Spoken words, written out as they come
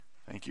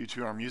Thank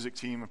you to our music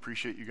team.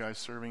 Appreciate you guys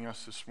serving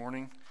us this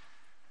morning.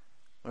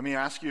 Let me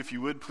ask you, if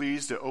you would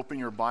please, to open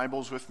your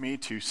Bibles with me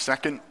to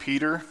 2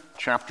 Peter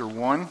chapter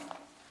 1.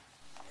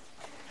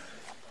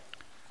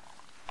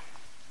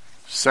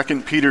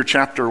 2 Peter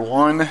chapter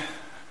 1.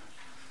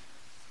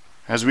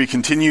 As we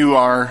continue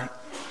our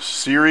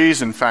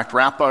series, in fact,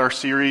 wrap our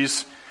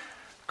series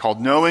called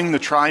Knowing the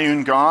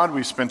Triune God.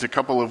 We spent a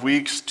couple of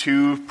weeks,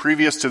 two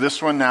previous to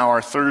this one, now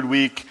our third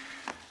week,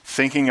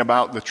 thinking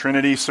about the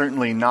Trinity.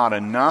 Certainly not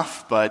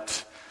enough,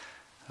 but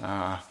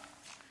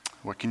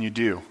what can you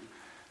do?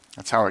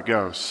 That's how it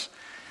goes.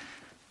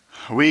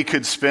 We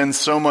could spend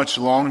so much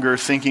longer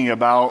thinking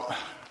about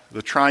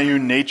the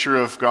triune nature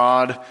of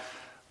God.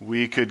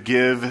 We could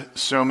give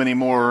so many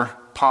more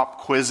pop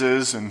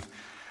quizzes and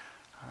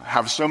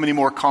have so many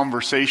more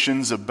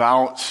conversations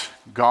about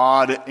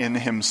God in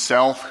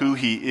Himself, who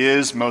He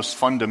is most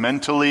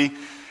fundamentally.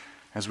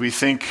 As we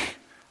think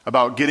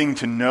about getting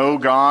to know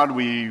God,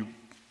 we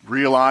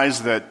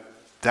realize that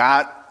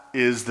that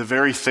is the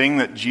very thing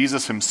that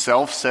Jesus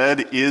Himself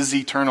said is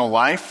eternal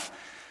life.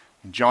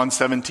 In John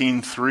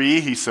 17:3,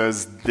 He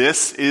says,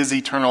 "This is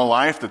eternal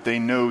life, that they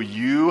know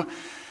you,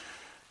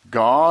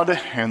 God,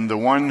 and the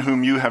one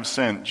whom you have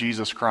sent,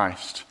 Jesus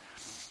Christ."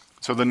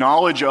 So the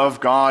knowledge of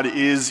God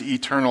is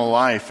eternal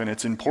life, and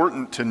it's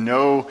important to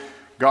know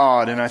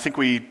God. And I think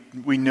we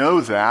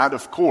know that,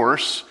 of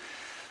course,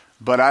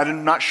 but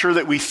I'm not sure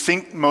that we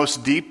think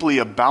most deeply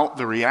about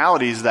the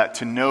realities that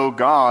to know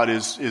God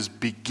is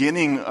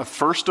beginning,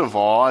 first of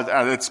all,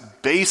 at its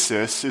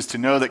basis, is to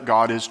know that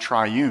God is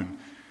triune.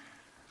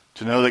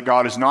 To know that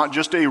God is not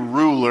just a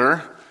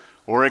ruler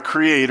or a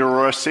creator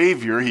or a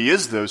savior. He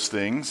is those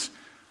things.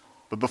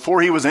 But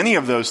before He was any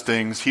of those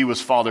things, He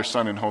was Father,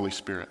 Son, and Holy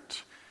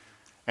Spirit.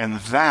 And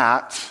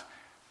that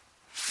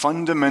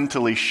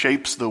fundamentally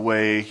shapes the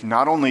way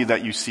not only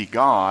that you see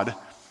God,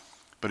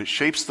 but it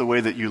shapes the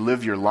way that you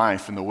live your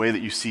life and the way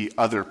that you see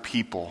other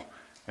people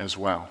as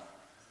well.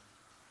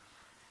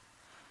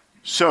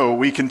 So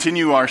we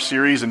continue our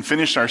series and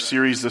finish our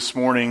series this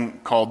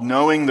morning called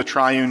Knowing the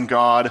Triune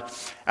God,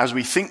 as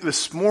we think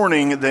this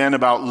morning then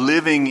about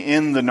living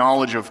in the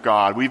knowledge of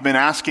God. We've been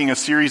asking a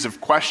series of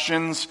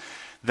questions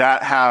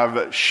that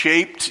have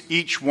shaped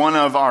each one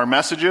of our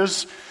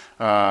messages.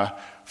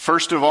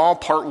 First of all,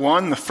 part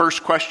one, the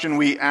first question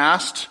we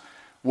asked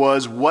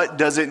was, what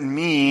does it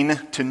mean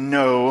to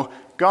know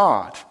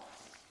God?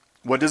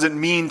 What does it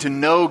mean to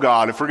know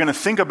God? If we're going to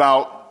think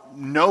about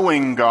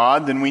knowing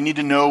God, then we need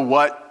to know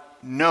what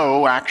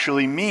know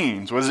actually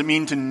means. What does it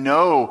mean to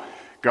know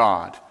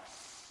God?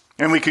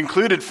 And we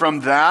concluded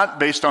from that,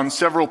 based on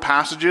several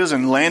passages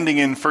and landing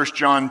in 1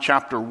 John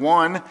chapter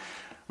 1,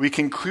 we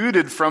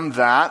concluded from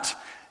that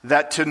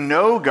to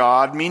know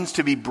God means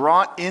to be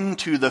brought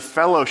into the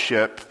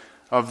fellowship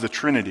of the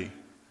Trinity.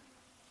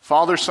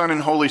 Father, Son,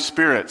 and Holy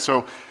Spirit.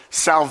 So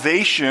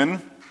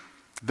salvation,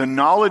 the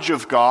knowledge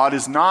of God,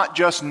 is not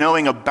just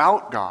knowing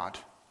about God,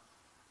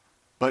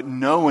 but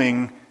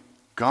knowing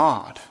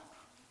God.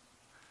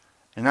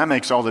 And that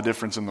makes all the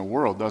difference in the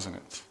world, doesn't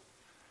it?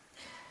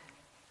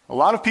 A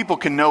lot of people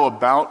can know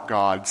about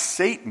God.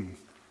 Satan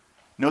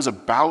knows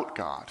about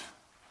God.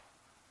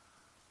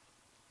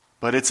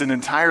 But it's an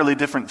entirely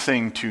different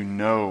thing to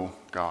know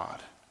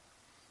God.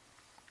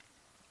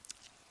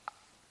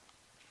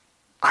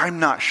 I'm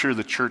not sure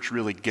the church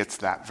really gets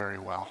that very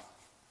well.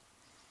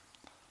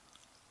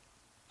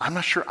 I'm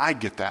not sure I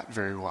get that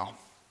very well.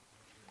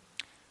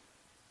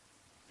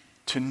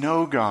 To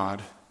know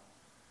God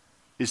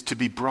is to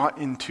be brought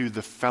into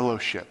the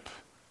fellowship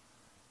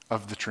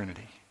of the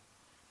Trinity.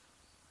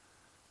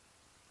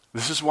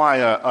 This is why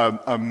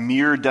a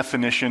mere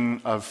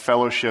definition of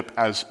fellowship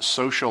as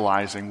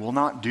socializing will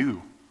not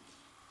do.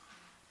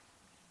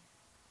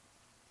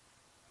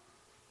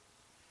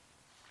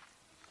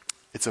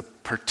 It's a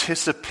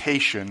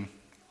participation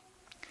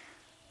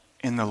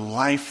in the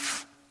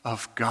life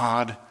of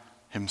God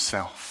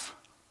Himself.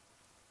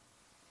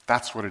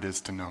 That's what it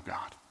is to know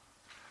God.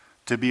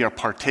 To be a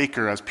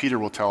partaker, as Peter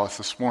will tell us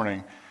this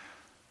morning,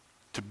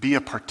 to be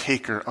a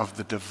partaker of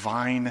the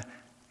divine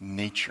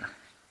nature.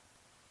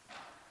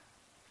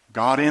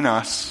 God in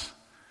us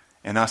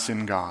and us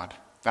in God.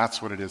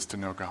 That's what it is to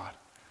know God.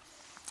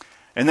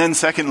 And then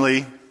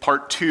secondly,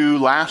 part two,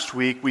 last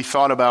week, we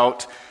thought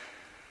about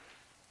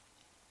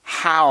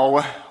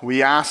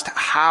we asked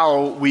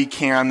how we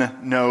can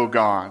know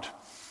God.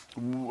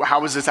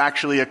 How is this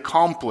actually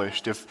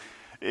accomplished?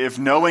 If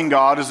knowing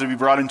God is to be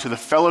brought into the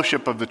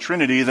fellowship of the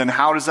Trinity, then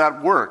how does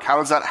that work? How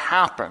does that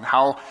happen?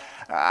 How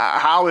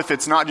if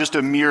it's not just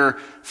a mere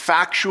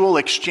factual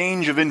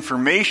exchange of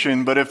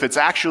information, but if it's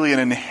actually an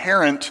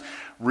inherent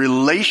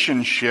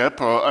relationship,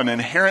 an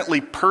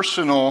inherently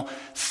personal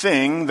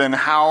thing, then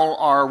how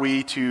are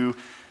we to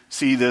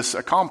see this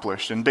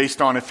accomplished? And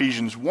based on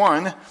Ephesians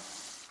 1,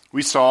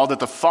 we saw that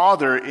the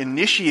Father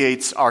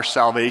initiates our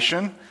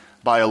salvation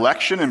by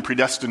election and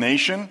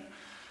predestination.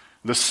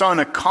 The Son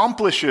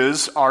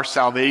accomplishes our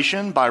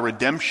salvation by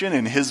redemption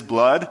in His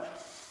blood.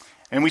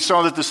 And we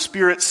saw that the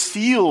Spirit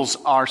seals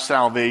our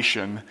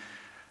salvation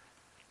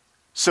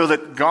so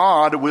that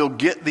God will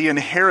get the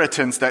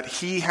inheritance that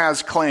he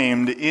has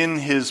claimed in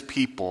his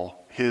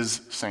people, his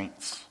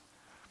saints.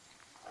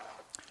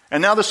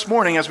 And now this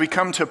morning, as we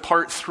come to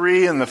part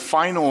 3 and the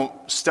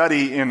final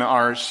study in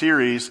our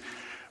series,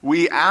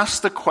 we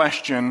ask the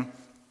question,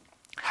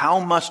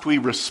 how must we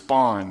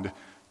respond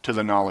to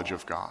the knowledge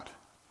of God?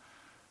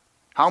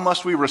 How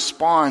must we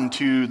respond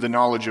to the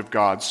knowledge of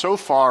God? So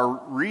far,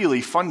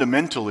 really,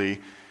 fundamentally,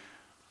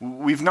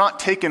 we've not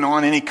taken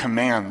on any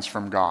commands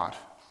from God.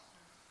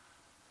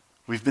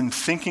 We've been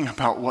thinking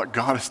about what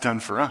God has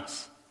done for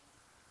us.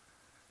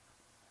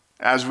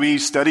 As we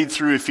studied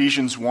through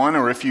Ephesians 1,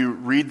 or if you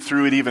read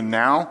through it even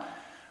now,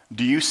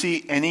 do you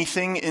see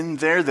anything in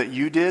there that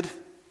you did?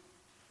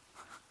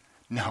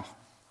 No.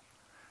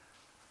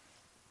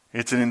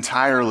 It's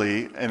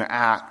entirely an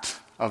act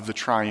of the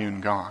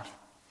triune God.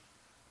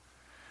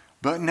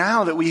 But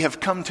now that we have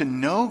come to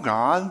know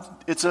God,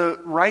 it's a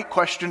right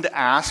question to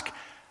ask,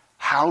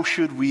 how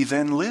should we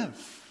then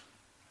live?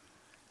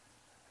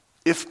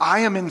 If I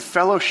am in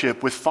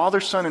fellowship with Father,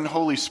 Son, and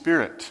Holy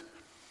Spirit,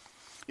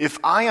 if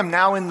I am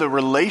now in the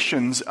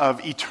relations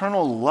of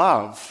eternal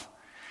love,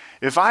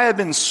 if I have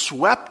been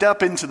swept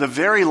up into the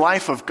very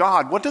life of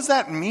God, what does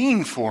that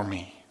mean for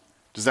me?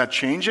 Does that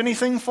change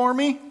anything for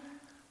me?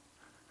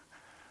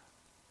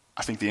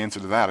 I think the answer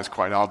to that is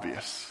quite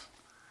obvious.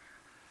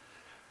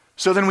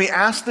 So then we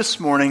ask this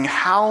morning,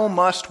 how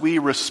must we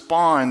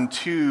respond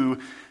to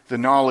the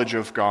knowledge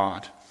of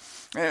God?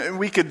 And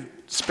we could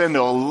spend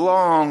a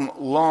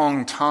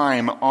long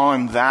time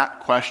on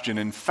that question.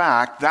 In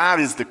fact, that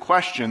is the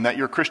question that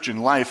your Christian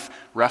life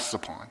rests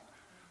upon.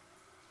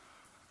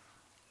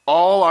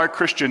 All our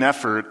Christian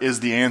effort is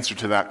the answer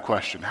to that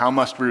question. How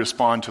must we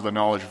respond to the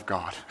knowledge of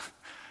God?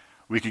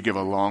 We could give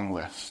a long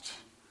list.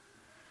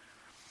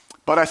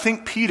 But I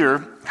think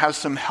Peter has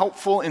some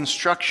helpful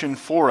instruction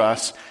for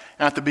us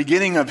at the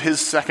beginning of his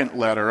second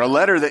letter, a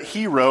letter that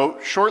he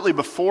wrote shortly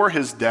before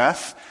his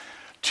death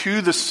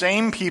to the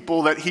same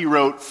people that he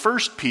wrote 1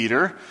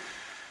 Peter,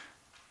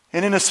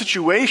 and in a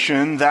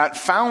situation that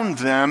found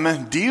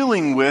them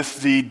dealing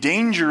with the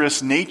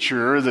dangerous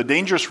nature, the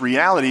dangerous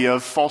reality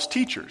of false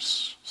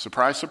teachers.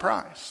 Surprise,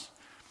 surprise.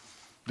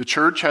 The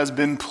church has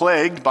been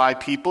plagued by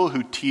people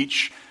who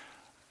teach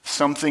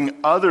something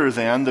other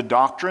than the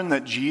doctrine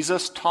that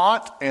Jesus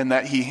taught and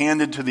that he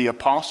handed to the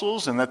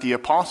apostles and that the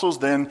apostles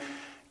then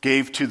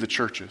gave to the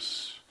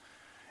churches.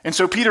 And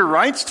so Peter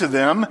writes to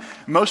them,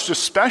 most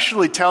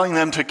especially telling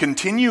them to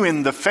continue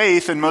in the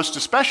faith, and most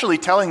especially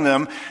telling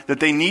them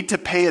that they need to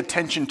pay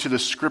attention to the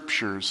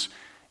scriptures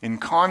in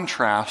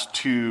contrast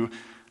to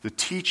the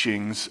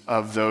teachings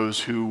of those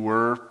who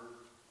were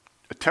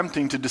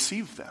attempting to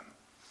deceive them.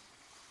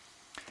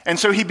 And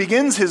so he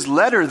begins his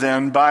letter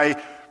then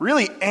by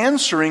really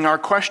answering our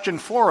question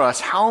for us.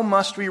 How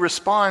must we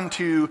respond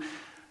to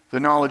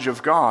the knowledge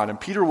of God? And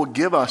Peter will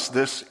give us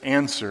this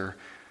answer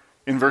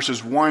in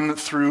verses 1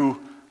 through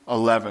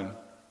 11.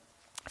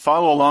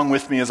 Follow along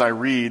with me as I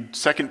read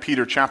 2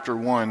 Peter chapter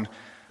 1,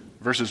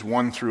 verses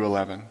 1 through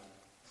 11.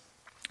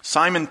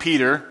 Simon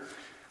Peter,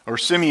 or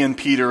Simeon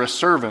Peter, a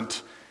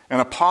servant,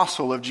 an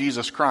apostle of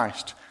Jesus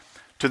Christ,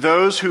 to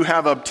those who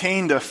have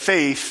obtained a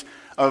faith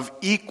of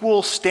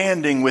equal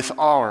standing with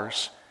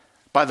ours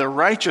by the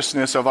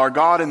righteousness of our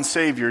God and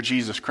Savior,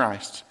 Jesus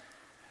Christ.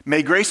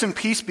 May grace and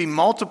peace be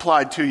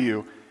multiplied to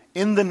you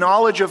in the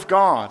knowledge of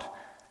God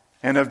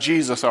and of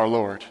Jesus our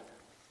Lord.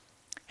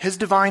 His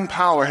divine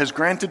power has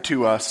granted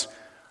to us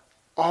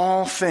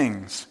all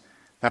things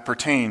that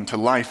pertain to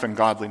life and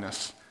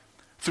godliness,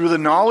 through the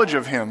knowledge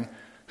of him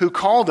who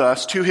called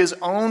us to his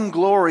own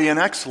glory and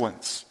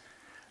excellence,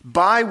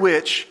 by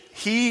which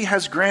he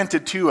has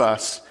granted to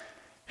us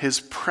his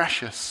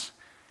precious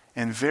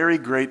and very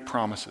great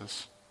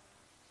promises,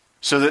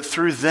 so that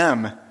through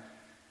them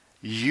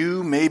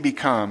you may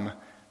become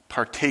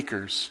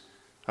partakers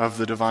of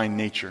the divine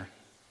nature,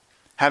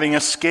 having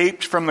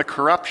escaped from the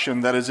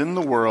corruption that is in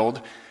the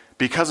world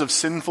because of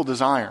sinful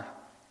desire.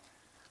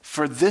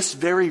 For this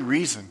very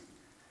reason,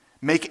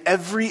 make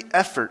every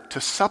effort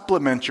to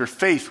supplement your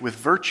faith with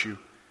virtue,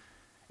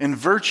 and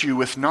virtue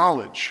with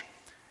knowledge,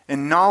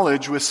 and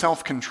knowledge with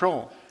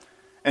self-control,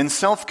 and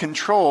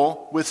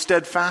self-control with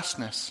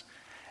steadfastness,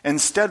 and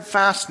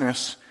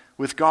steadfastness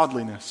with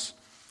godliness,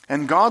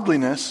 and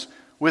godliness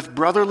with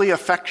brotherly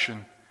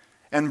affection,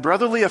 and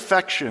brotherly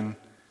affection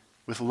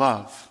with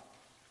love.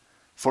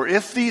 For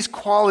if these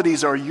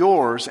qualities are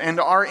yours and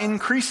are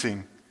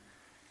increasing,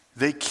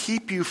 they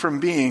keep you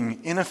from being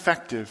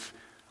ineffective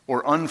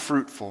or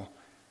unfruitful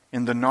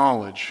in the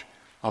knowledge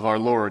of our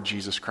Lord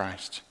Jesus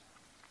Christ.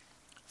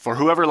 For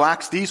whoever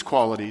lacks these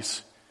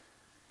qualities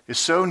is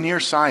so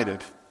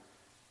nearsighted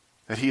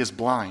that he is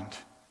blind,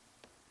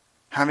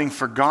 having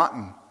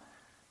forgotten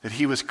that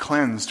he was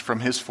cleansed from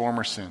his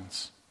former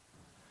sins.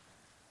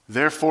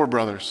 Therefore,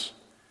 brothers,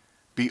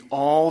 be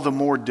all the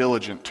more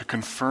diligent to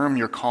confirm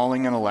your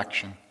calling and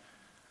election.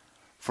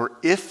 For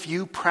if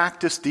you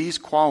practice these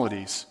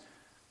qualities,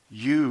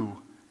 you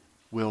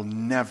will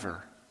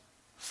never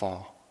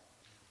fall.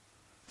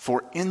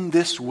 For in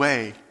this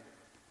way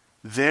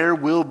there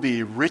will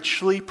be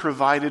richly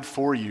provided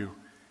for you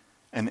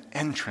an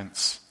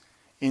entrance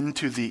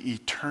into the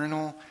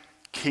eternal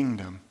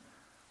kingdom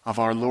of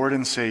our Lord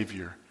and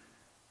Savior,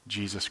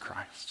 Jesus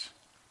Christ.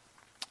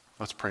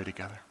 Let's pray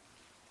together.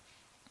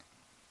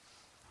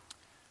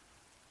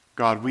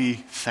 God, we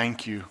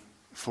thank you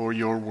for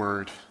your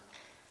word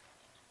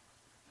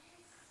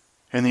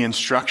and the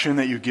instruction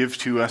that you give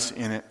to us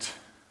in it.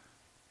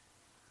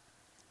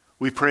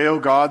 We pray, O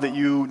God, that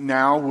you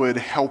now would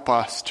help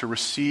us to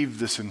receive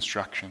this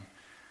instruction,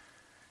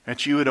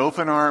 that you would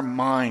open our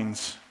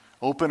minds,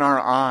 open our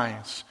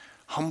eyes,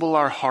 humble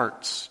our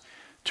hearts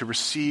to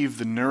receive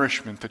the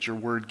nourishment that your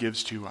word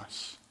gives to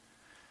us.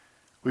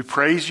 We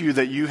praise you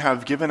that you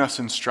have given us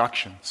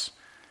instructions.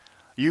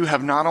 You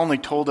have not only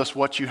told us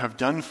what you have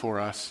done for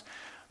us,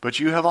 but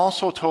you have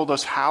also told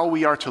us how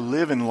we are to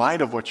live in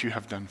light of what you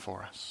have done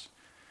for us.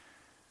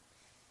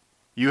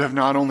 You have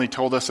not only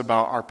told us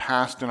about our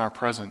past and our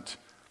present,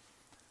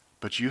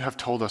 but you have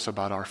told us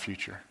about our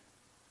future.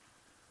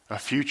 A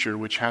future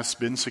which has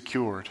been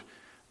secured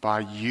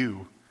by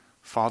you,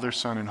 Father,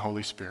 Son, and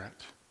Holy Spirit.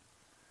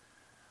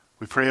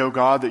 We pray, O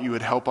God, that you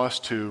would help us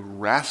to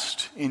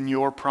rest in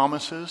your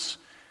promises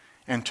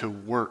and to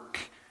work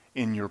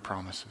in your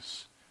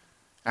promises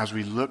as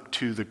we look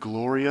to the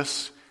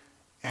glorious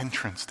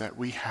entrance that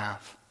we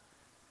have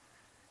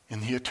in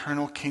the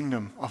eternal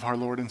kingdom of our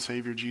Lord and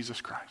Savior Jesus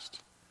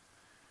Christ.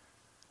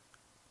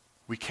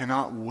 We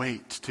cannot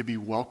wait to be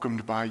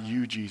welcomed by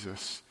you,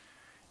 Jesus,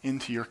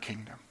 into your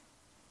kingdom.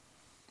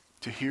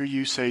 To hear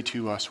you say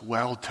to us,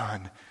 "Well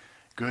done,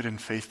 good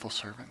and faithful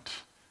servant.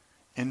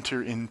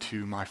 Enter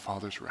into my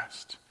Father's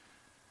rest."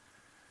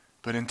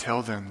 But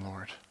until then,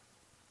 Lord,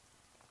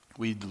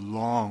 we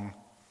long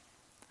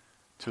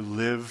to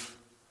live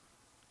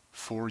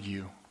for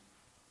you.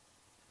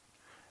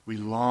 We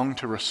long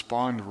to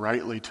respond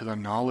rightly to the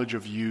knowledge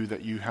of you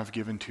that you have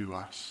given to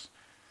us.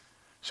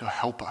 So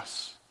help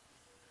us.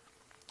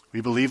 We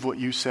believe what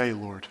you say,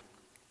 Lord,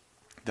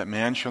 that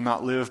man shall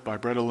not live by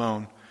bread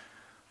alone,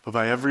 but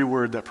by every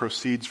word that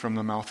proceeds from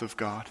the mouth of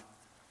God.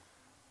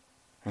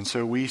 And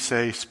so we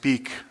say,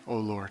 speak, O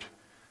Lord,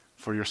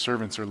 for your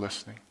servants are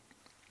listening.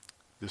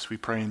 This we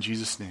pray in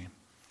Jesus' name.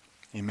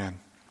 Amen.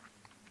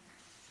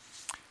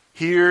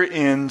 Here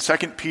in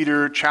 2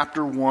 Peter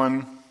chapter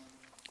 1,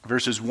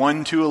 verses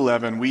 1 to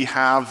 11, we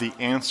have the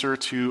answer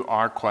to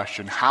our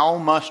question. How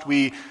must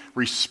we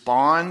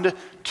respond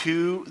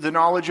to the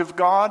knowledge of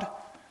God?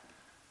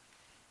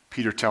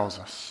 Peter tells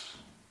us.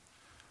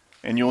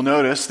 And you'll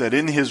notice that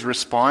in his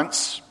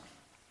response,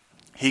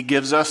 he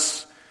gives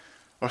us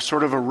a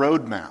sort of a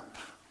roadmap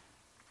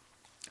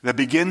that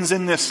begins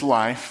in this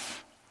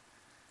life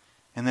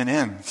and then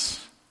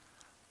ends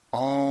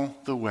all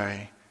the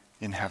way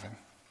in heaven.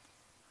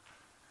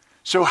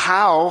 So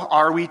how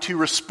are we to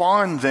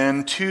respond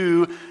then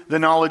to the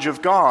knowledge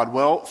of God?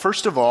 Well,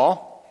 first of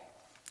all,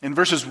 in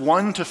verses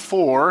 1 to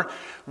 4,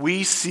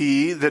 we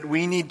see that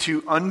we need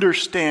to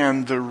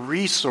understand the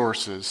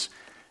resources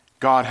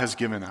God has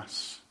given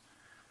us.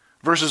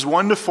 Verses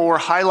 1 to 4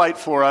 highlight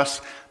for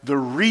us the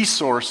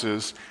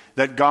resources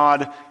that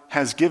God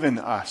has given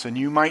us. And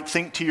you might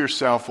think to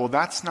yourself, well,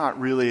 that's not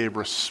really a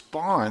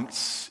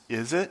response,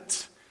 is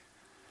it?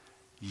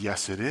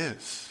 Yes, it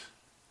is.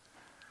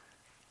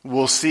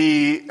 We'll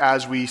see,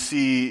 as we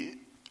see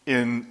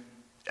in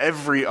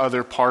every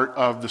other part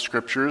of the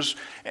Scriptures,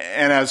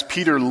 and as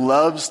Peter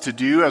loves to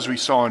do, as we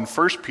saw in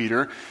 1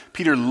 Peter,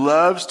 Peter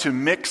loves to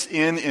mix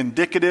in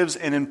indicatives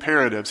and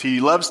imperatives. He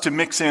loves to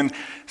mix in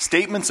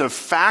statements of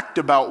fact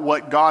about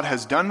what God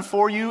has done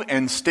for you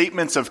and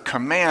statements of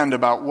command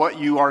about what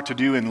you are to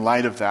do in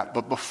light of that.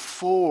 But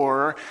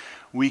before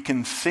we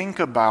can think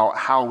about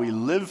how we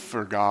live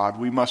for God,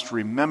 we must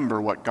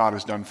remember what God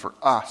has done for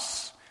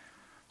us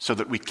so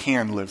that we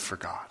can live for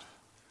God.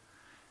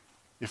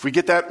 If we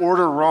get that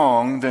order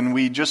wrong, then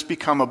we just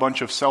become a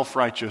bunch of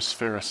self-righteous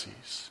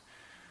Pharisees.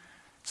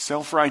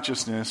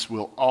 Self-righteousness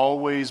will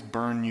always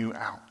burn you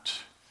out.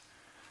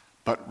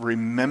 But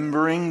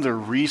remembering the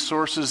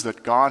resources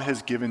that God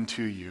has given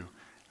to you,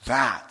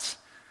 that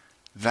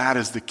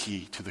is the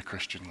key to the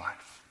Christian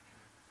life.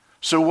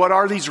 So what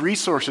are these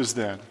resources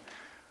then?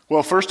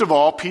 Well, first of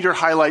all, Peter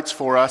highlights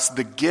for us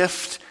the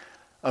gift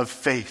of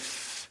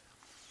faith.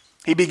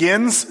 He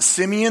begins,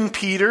 Simeon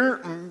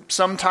Peter,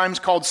 sometimes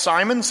called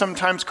Simon,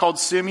 sometimes called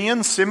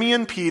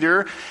Simeon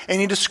Peter, and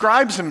he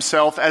describes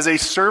himself as a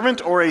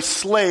servant or a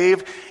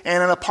slave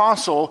and an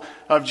apostle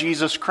of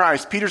Jesus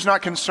Christ. Peter's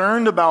not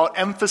concerned about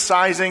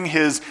emphasizing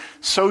his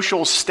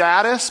social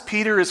status.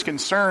 Peter is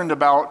concerned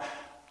about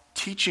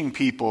teaching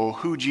people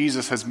who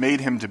Jesus has made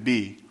him to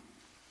be.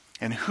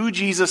 And who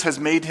Jesus has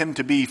made him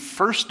to be,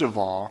 first of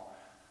all,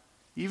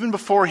 even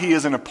before he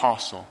is an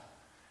apostle,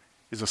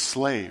 is a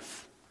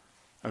slave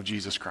of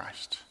Jesus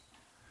Christ.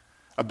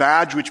 A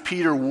badge which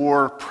Peter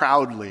wore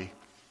proudly.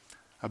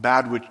 A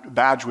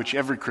badge which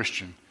every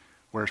Christian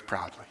wears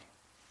proudly.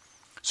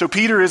 So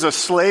Peter is a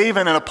slave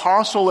and an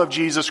apostle of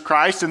Jesus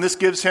Christ, and this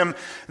gives him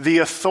the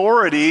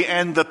authority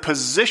and the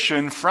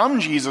position from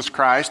Jesus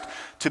Christ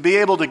to be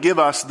able to give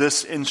us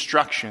this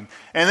instruction.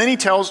 And then he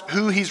tells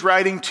who he's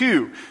writing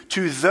to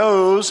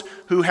those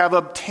who have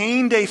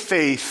obtained a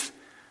faith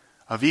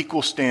of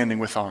equal standing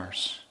with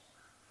ours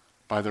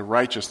by the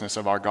righteousness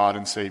of our God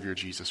and Savior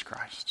Jesus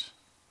Christ.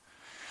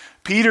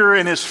 Peter,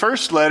 in his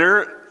first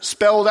letter,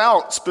 spelled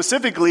out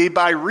specifically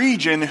by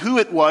region who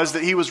it was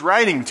that he was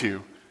writing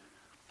to.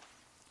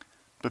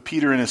 But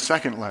Peter, in his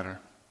second letter,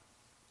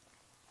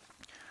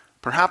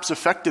 perhaps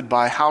affected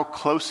by how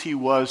close he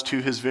was to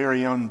his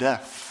very own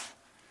death,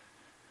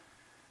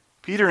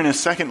 Peter, in his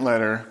second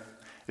letter,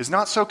 is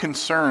not so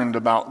concerned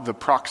about the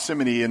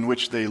proximity in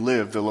which they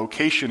lived, the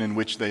location in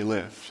which they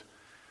lived.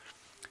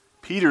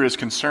 Peter is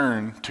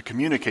concerned to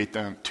communicate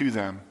to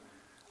them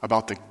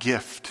about the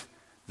gift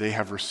they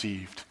have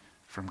received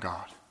from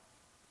God.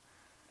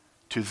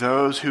 To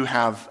those who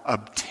have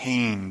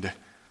obtained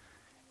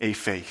a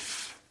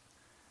faith.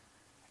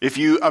 If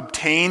you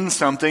obtain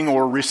something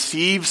or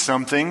receive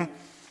something,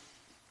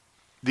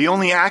 the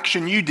only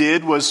action you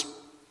did was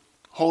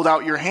hold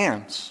out your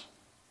hands.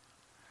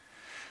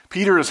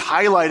 Peter is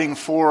highlighting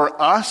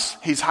for us,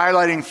 he's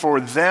highlighting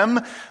for them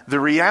the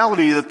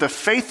reality that the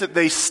faith that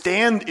they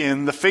stand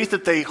in, the faith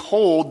that they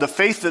hold, the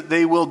faith that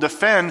they will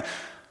defend,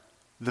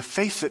 the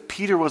faith that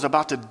Peter was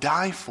about to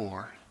die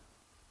for,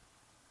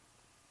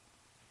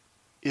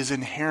 is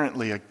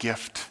inherently a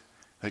gift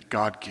that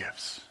God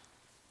gives.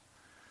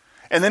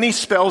 And then he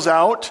spells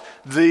out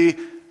the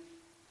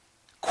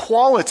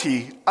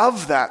quality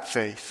of that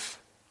faith.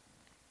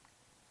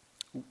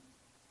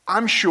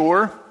 I'm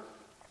sure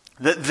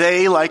that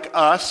they, like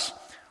us,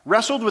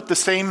 wrestled with the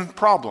same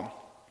problem.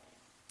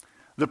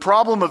 The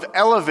problem of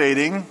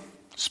elevating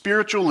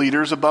spiritual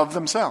leaders above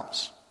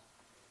themselves.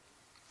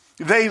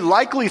 They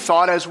likely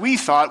thought, as we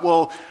thought,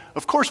 well,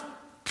 of course,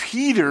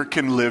 Peter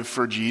can live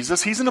for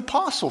Jesus. He's an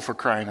apostle, for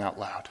crying out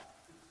loud.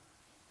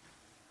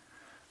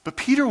 But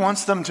Peter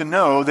wants them to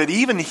know that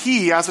even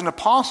he, as an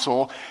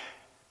apostle,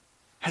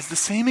 has the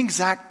same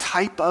exact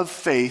type of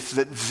faith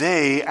that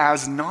they,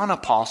 as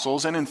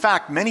non-apostles, and in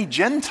fact, many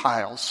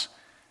Gentiles,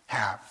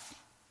 have.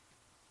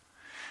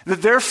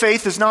 That their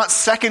faith is not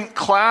second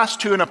class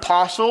to an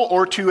apostle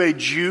or to a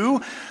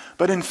Jew,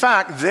 but in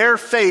fact, their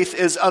faith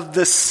is of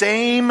the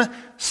same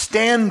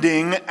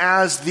standing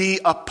as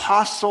the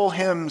apostle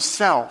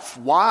himself.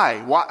 Why?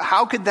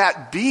 How could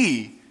that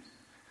be?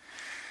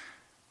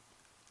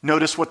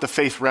 Notice what the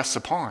faith rests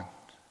upon.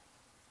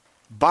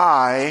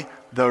 By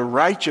the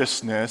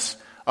righteousness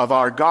of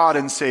our God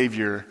and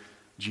Savior,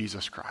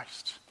 Jesus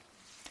Christ.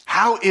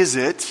 How is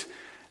it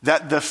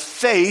that the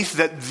faith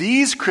that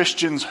these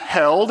Christians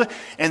held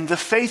and the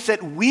faith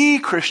that we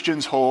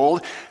Christians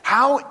hold,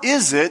 how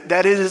is it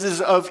that it is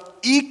of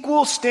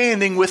equal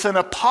standing with an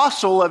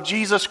apostle of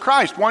Jesus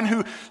Christ, one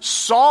who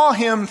saw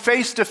him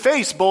face to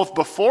face both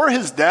before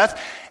his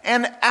death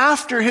and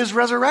after his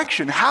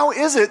resurrection? How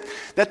is it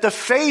that the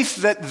faith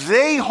that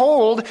they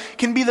hold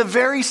can be the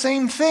very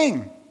same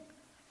thing?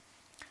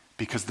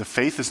 Because the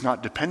faith is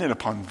not dependent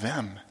upon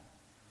them.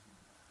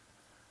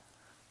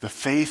 The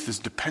faith is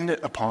dependent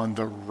upon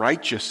the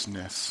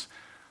righteousness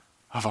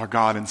of our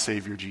God and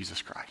Savior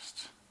Jesus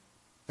Christ.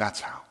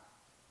 That's how.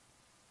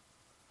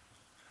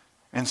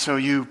 And so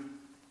you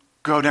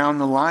go down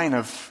the line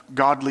of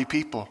godly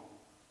people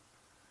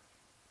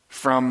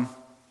from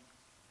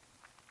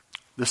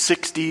the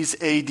 60s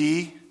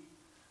AD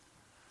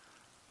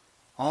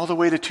all the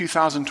way to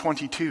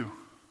 2022.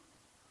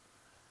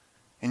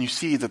 And you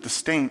see that the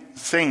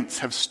saints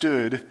have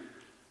stood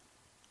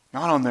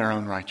not on their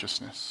own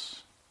righteousness,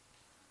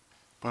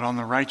 but on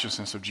the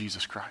righteousness of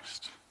Jesus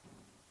Christ.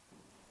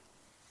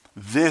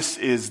 This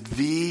is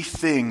the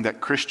thing that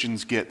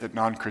Christians get that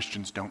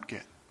non-Christians don't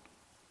get.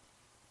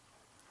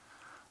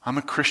 I'm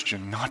a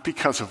Christian not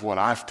because of what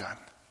I've done.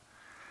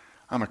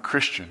 I'm a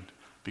Christian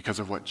because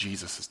of what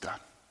Jesus has done.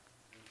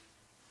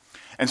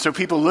 And so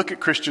people look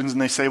at Christians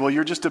and they say, well,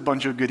 you're just a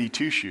bunch of goody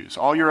two-shoes.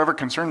 All you're ever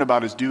concerned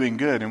about is doing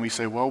good. And we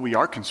say, well, we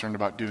are concerned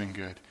about doing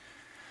good.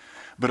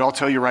 But I'll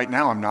tell you right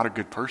now, I'm not a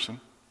good person.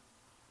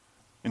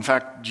 In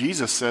fact,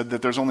 Jesus said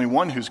that there's only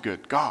one who's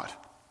good, God.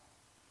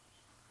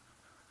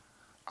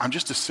 I'm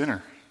just a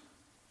sinner.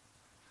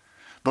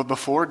 But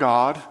before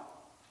God,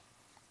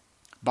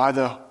 by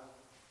the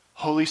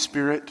Holy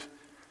Spirit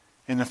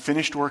and the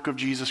finished work of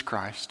Jesus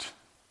Christ,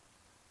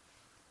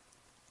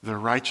 the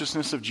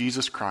righteousness of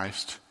Jesus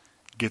Christ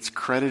gets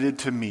credited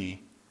to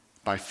me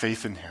by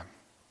faith in him.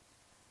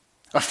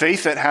 A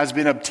faith that has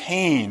been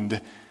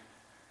obtained,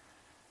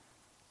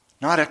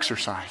 not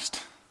exercised,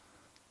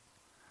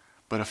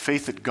 but a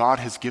faith that God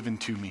has given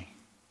to me,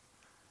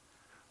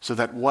 so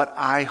that what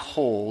I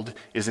hold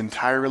is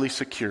entirely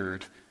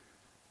secured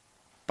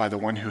by the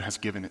one who has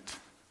given it,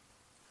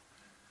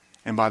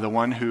 and by the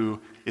one who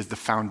is the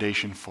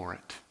foundation for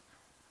it,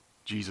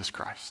 Jesus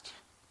Christ.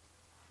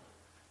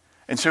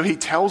 And so he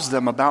tells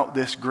them about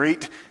this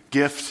great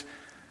gift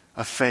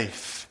of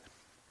faith.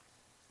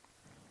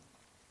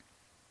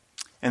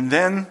 And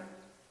then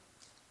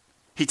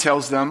He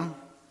tells them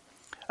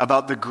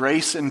about the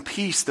grace and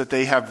peace that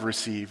they have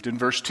received in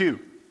verse 2.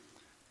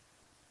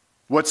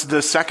 What's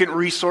the second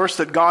resource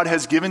that God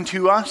has given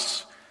to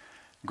us?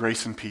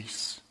 Grace and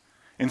peace.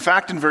 In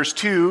fact, in verse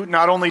 2,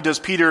 not only does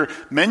Peter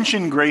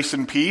mention grace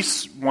and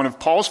peace, one of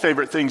Paul's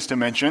favorite things to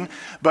mention,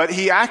 but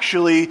he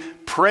actually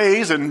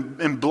prays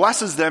and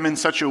blesses them in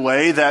such a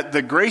way that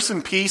the grace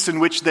and peace in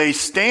which they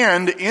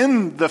stand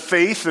in the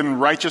faith and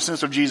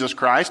righteousness of Jesus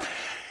Christ,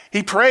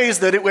 he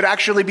prays that it would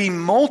actually be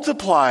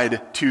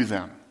multiplied to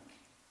them.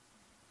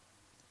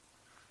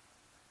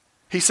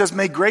 He says,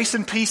 may grace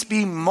and peace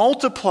be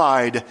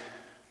multiplied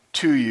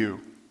to you.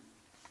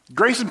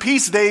 Grace and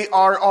peace they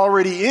are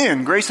already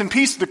in. Grace and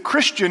peace the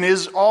Christian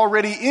is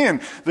already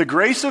in. The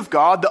grace of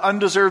God, the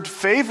undeserved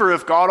favor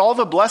of God, all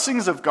the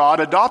blessings of God,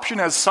 adoption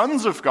as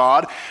sons of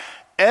God,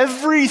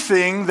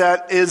 everything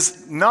that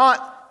is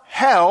not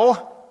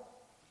hell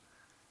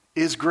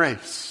is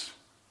grace.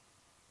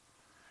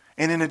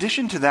 And in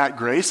addition to that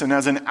grace, and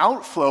as an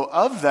outflow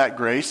of that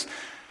grace,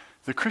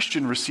 the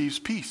Christian receives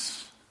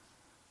peace.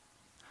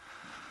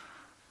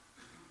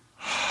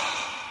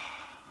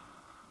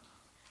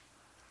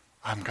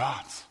 I'm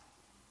God's.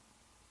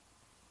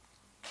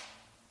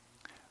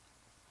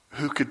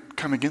 Who could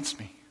come against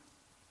me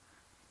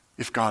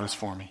if God is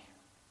for me?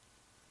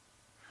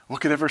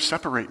 What could ever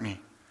separate me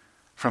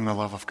from the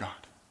love of God?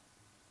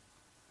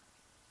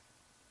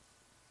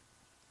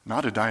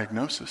 Not a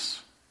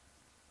diagnosis.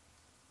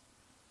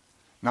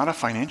 Not a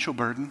financial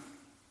burden.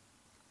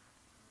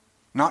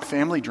 Not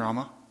family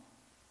drama.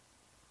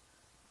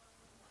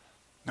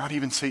 Not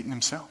even Satan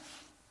himself.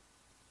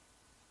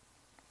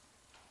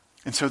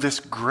 And so this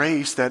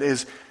grace that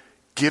is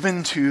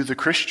given to the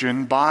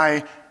Christian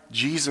by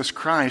Jesus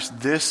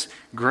Christ, this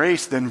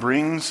grace then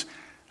brings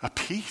a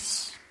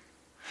peace.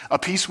 A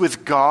peace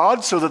with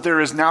God so that there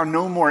is now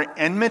no more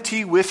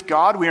enmity with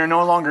God. We are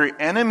no longer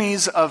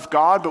enemies of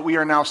God, but we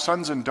are now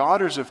sons and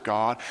daughters of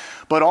God.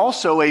 But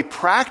also a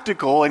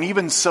practical and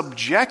even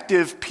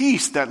subjective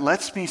peace that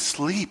lets me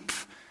sleep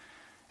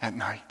at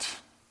night.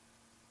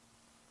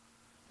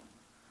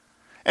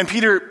 And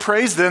Peter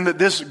prays then that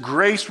this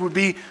grace would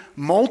be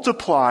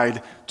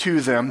multiplied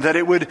to them, that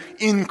it would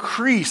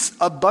increase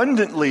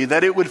abundantly,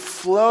 that it would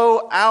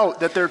flow out,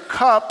 that their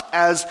cup,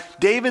 as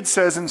David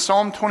says in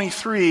Psalm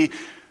 23,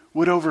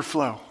 would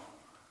overflow.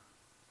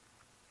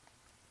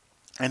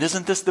 And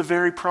isn't this the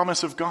very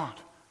promise of God?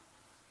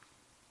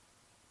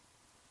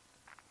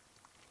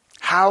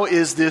 How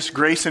is this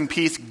grace and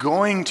peace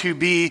going to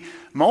be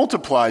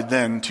multiplied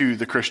then to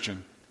the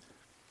Christian?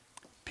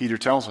 Peter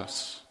tells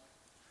us.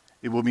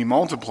 It will be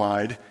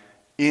multiplied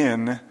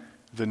in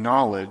the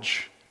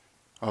knowledge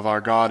of our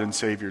God and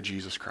Savior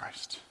Jesus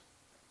Christ.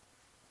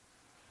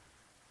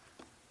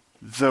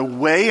 The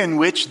way in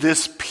which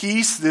this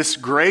peace, this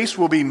grace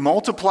will be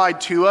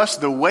multiplied to us,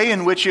 the way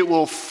in which it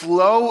will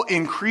flow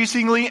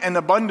increasingly and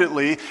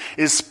abundantly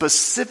is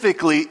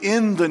specifically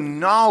in the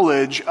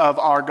knowledge of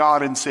our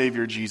God and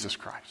Savior Jesus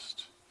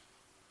Christ.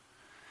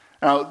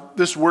 Now,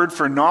 this word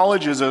for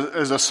knowledge is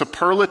a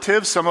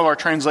superlative. Some of our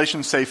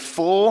translations say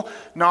full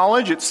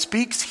knowledge. It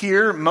speaks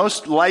here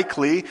most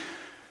likely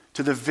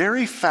to the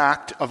very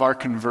fact of our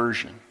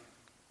conversion.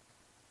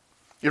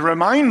 It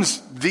reminds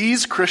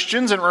these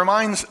Christians and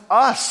reminds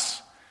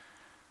us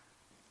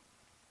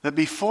that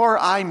before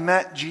I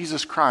met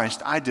Jesus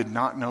Christ, I did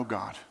not know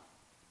God.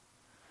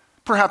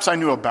 Perhaps I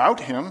knew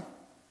about him.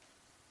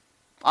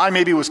 I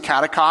maybe was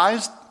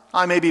catechized.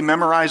 I maybe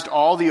memorized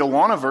all the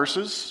Awana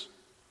verses.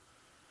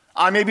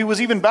 I maybe was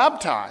even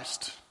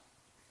baptized.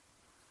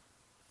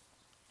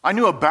 I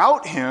knew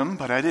about him,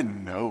 but I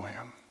didn't know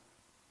him.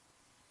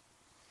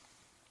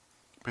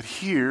 But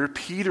here,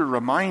 Peter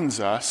reminds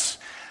us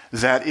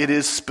that it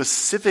is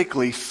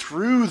specifically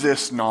through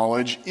this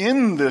knowledge,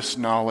 in this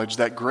knowledge,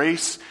 that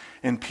grace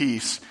and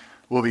peace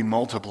will be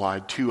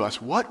multiplied to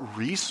us. What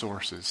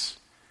resources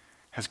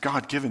has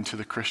God given to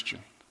the Christian?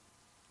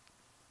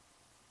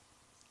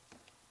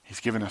 He's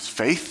given us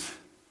faith.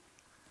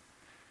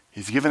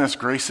 He's given us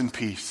grace and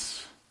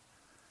peace.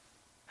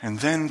 And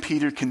then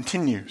Peter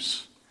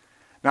continues.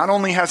 Not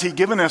only has he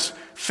given us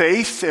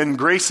faith and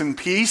grace and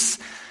peace,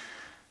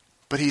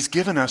 but he's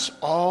given us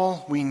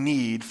all we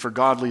need for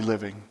godly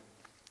living.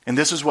 And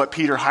this is what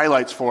Peter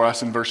highlights for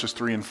us in verses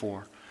 3 and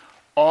 4.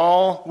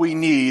 All we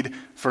need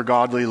for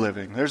godly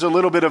living. There's a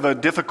little bit of a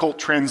difficult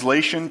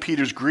translation.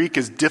 Peter's Greek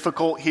is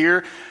difficult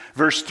here.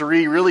 Verse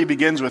 3 really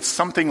begins with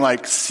something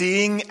like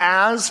seeing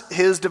as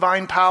his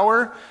divine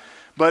power.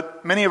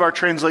 But many of our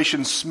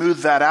translations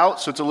smooth that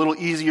out, so it's a little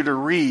easier to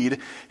read.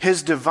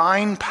 His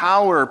divine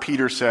power,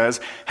 Peter says,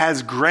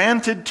 has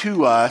granted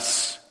to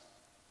us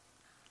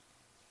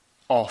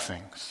all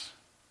things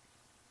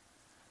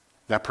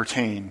that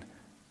pertain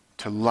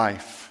to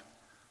life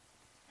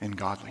and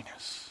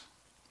godliness.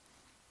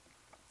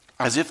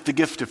 As if the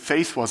gift of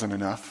faith wasn't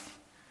enough,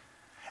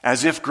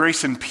 as if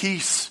grace and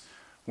peace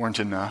weren't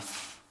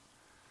enough,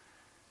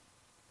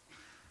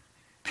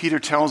 Peter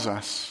tells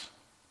us,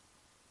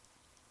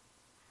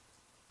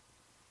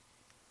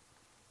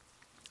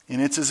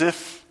 and it's as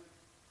if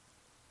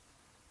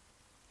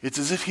It's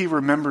as if he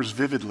remembers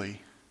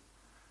vividly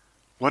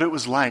what it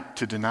was like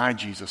to deny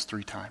Jesus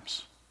 3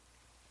 times.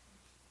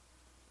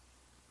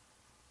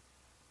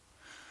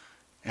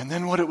 And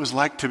then what it was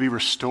like to be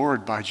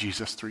restored by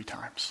Jesus 3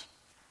 times.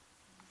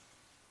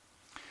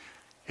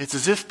 It's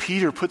as if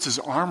Peter puts his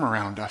arm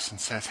around us and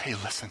says, hey,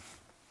 listen,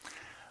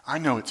 I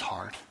know it's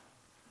hard,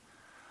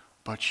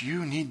 but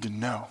you need to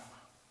know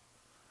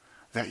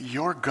that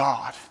your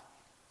God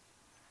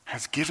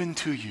has given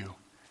to you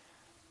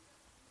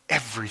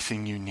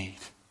everything you need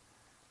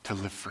to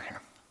live for him.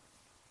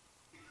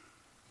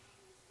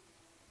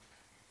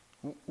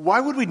 Why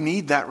would we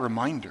need that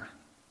reminder?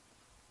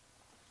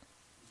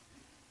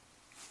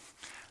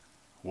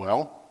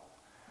 Well,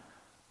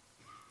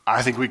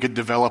 I think we could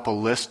develop a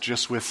list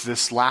just with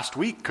this last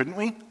week, couldn't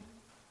we?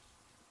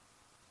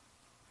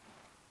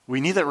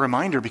 We need that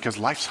reminder because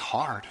life's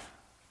hard.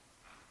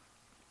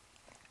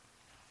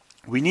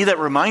 We need that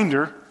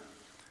reminder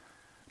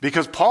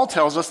because Paul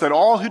tells us that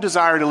all who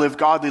desire to live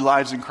godly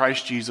lives in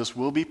Christ Jesus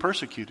will be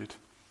persecuted.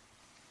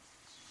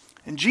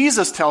 And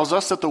Jesus tells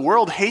us that the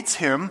world hates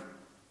him,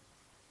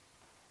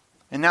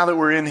 and now that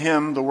we're in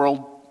him, the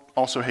world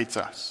also hates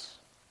us.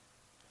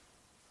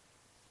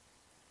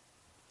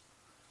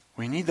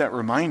 We need that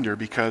reminder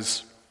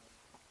because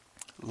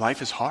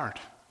life is hard.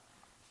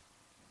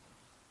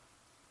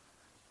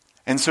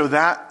 And so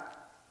that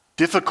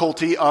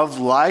difficulty of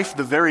life,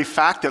 the very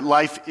fact that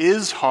life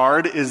is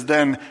hard, is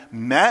then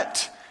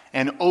met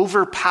and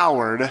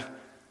overpowered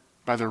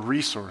by the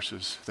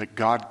resources that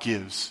God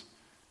gives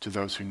to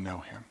those who know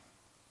him.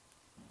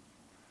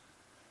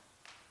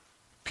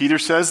 Peter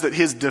says that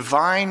his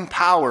divine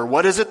power,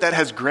 what is it that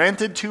has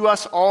granted to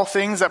us all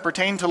things that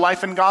pertain to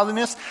life and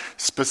godliness?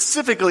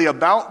 Specifically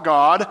about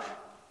God,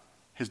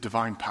 his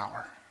divine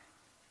power.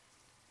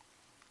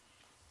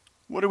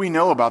 What do we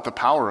know about the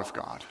power of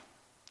God?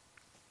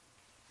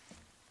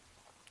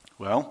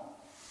 Well,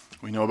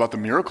 we know about the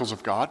miracles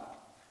of God.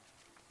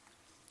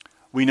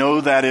 We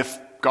know that if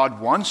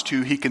God wants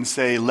to, he can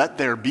say, let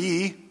there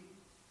be,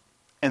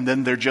 and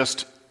then there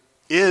just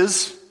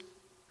is.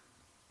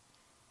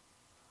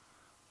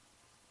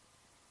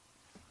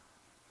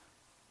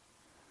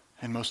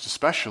 And most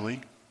especially,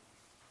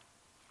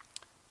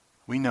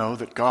 we know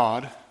that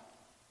God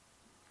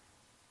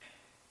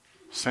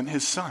sent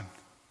his Son.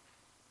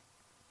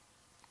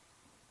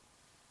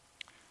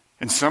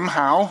 And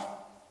somehow,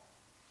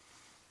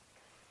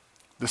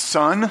 the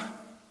Son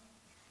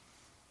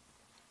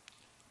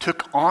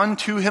took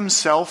onto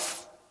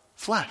himself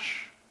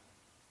flesh.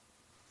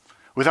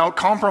 Without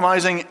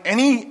compromising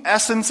any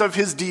essence of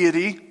his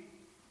deity,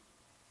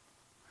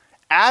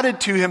 added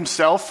to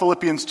himself,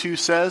 Philippians 2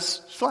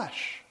 says,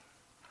 flesh.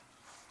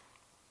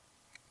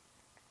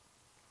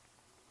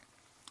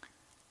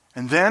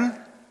 And then,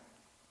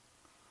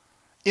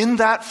 in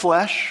that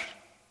flesh,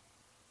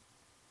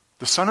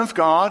 the Son of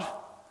God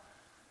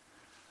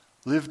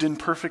lived in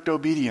perfect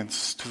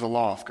obedience to the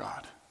law of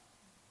God,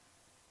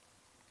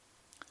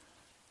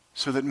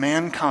 so that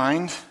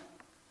mankind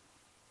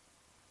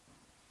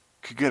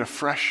could get a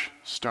fresh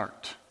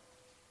start.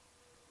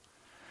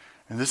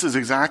 And this is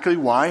exactly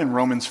why in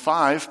Romans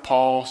 5,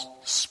 Paul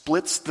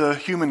splits the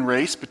human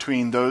race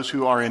between those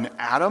who are in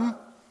Adam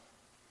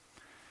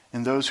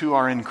and those who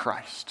are in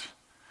Christ.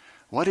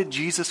 What did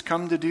Jesus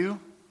come to do?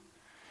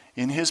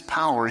 In his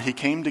power, he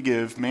came to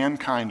give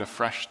mankind a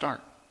fresh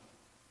start.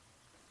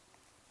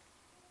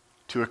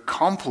 To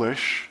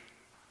accomplish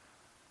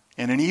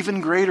in an even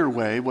greater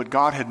way what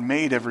God had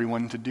made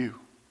everyone to do.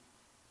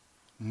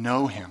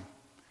 Know him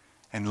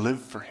and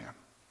live for him.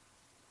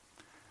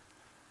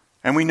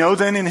 And we know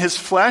then in his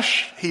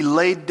flesh, he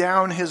laid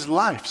down his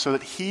life so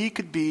that he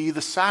could be the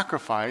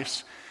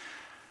sacrifice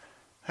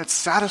that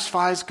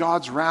satisfies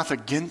God's wrath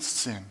against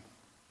sin.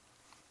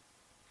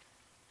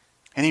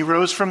 And he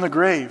rose from the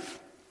grave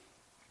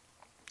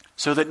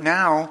so that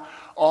now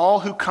all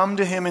who come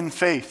to him in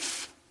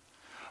faith,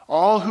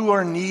 all who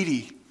are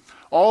needy,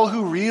 all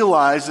who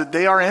realize that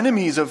they are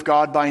enemies of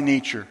God by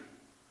nature,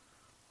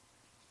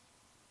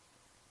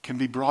 can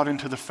be brought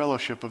into the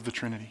fellowship of the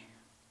Trinity.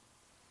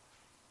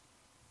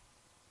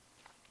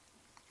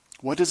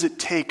 What does it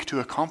take to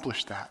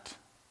accomplish that?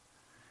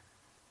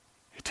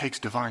 It takes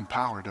divine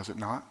power, does it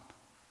not?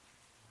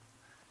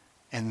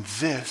 And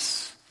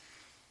this,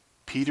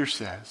 Peter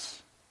says,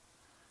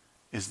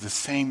 is the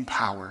same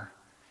power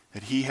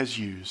that he has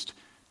used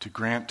to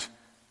grant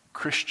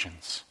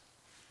Christians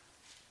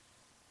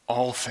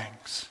all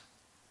things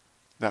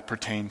that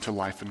pertain to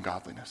life and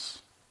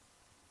godliness.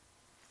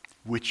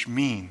 Which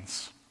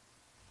means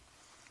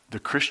the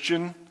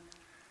Christian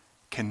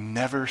can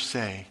never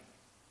say,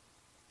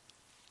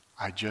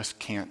 I just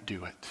can't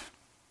do it.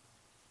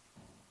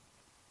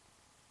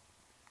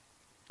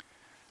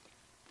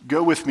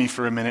 Go with me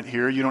for a minute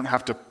here. You don't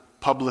have to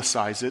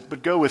publicize it,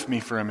 but go with me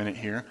for a minute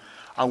here.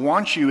 I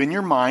want you in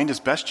your mind, as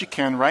best you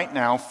can right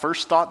now,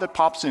 first thought that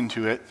pops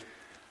into it,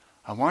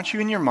 I want you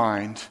in your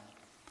mind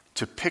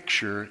to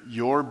picture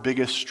your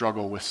biggest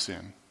struggle with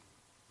sin.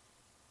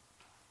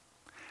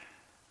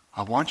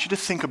 I want you to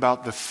think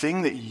about the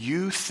thing that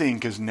you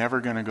think is never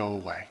going to go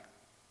away.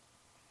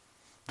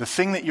 The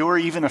thing that you're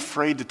even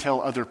afraid to tell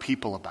other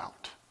people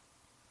about.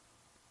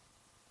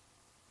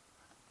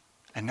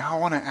 And now I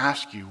want to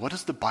ask you, what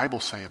does the Bible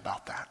say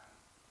about that?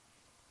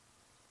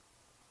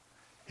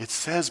 It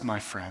says, my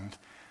friend,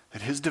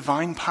 that his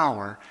divine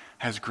power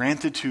has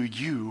granted to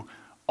you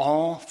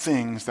all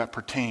things that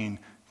pertain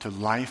to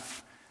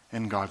life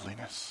and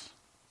godliness.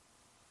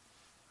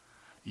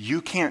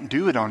 You can't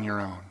do it on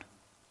your own.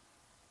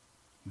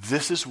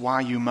 This is why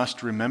you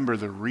must remember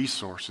the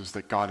resources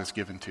that God has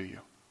given to you.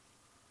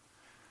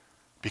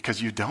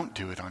 Because you don't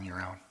do it on your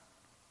own.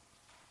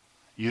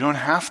 You don't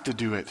have to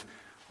do it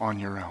on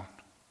your own.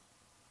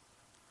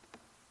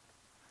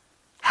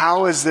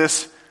 How is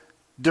this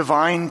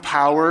divine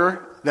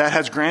power that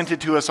has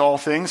granted to us all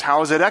things,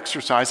 how is it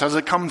exercised? How does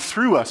it come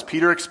through us?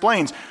 Peter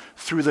explains,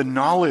 through the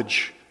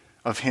knowledge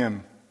of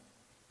him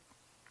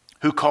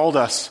who called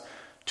us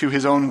to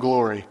his own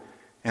glory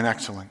and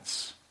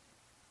excellence.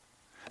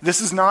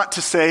 This is not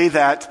to say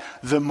that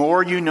the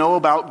more you know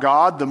about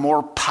God, the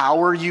more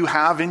power you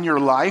have in your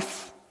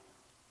life.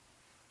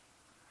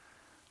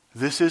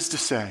 This is to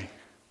say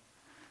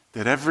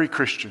that every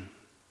Christian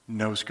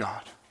knows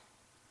God.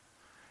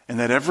 And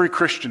that every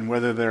Christian,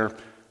 whether they're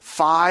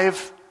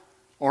 5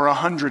 or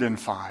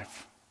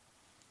 105,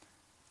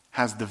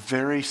 has the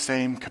very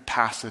same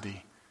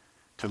capacity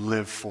to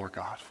live for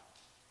God.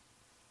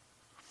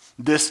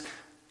 This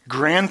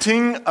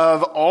granting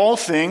of all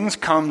things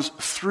comes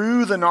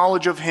through the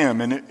knowledge of him.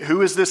 And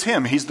who is this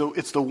him? He is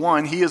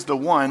the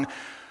one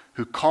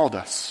who called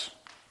us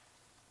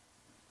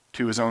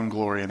to his own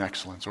glory and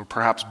excellence, or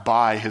perhaps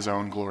by his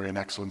own glory and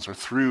excellence, or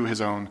through his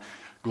own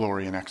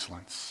glory and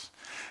excellence.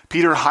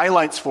 Peter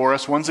highlights for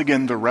us once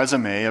again the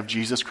resume of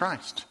Jesus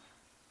Christ.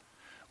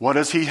 What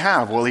does he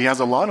have? Well, he has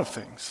a lot of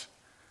things.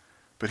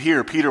 But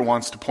here, Peter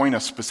wants to point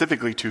us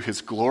specifically to his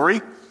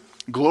glory.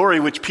 Glory,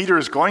 which Peter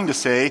is going to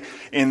say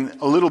in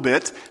a little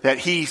bit, that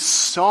he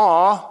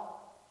saw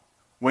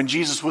when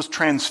Jesus was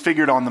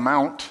transfigured on the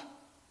mount.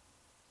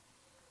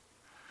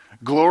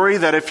 Glory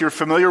that, if you're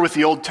familiar with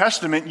the Old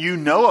Testament, you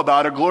know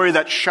about a glory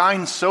that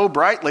shines so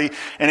brightly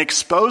and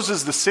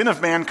exposes the sin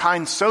of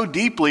mankind so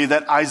deeply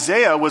that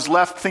Isaiah was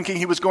left thinking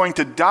he was going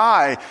to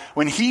die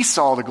when he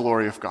saw the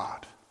glory of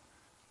God.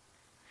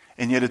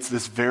 And yet it's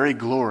this very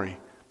glory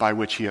by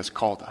which he has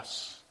called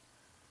us.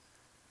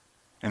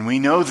 And we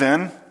know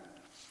then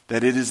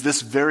that it is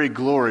this very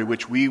glory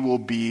which we will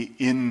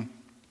be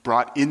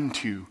brought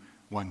into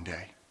one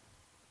day.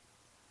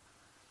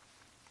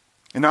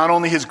 And not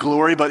only his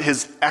glory, but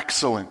his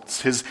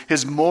excellence,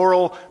 his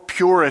moral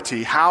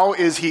purity. How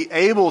is he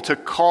able to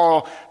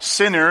call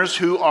sinners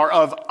who are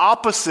of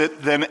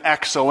opposite than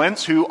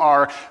excellence, who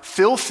are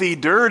filthy,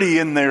 dirty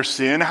in their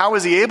sin, how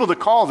is he able to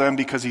call them?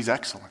 Because he's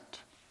excellent.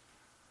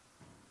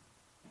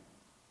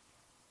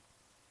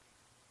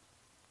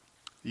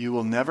 You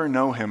will never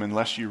know him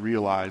unless you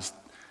realize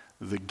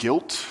the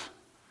guilt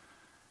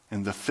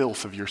and the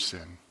filth of your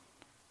sin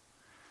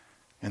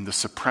and the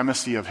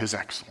supremacy of his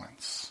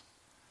excellence.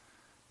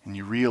 And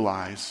you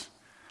realize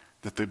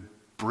that the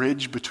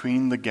bridge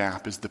between the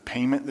gap is the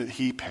payment that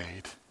he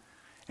paid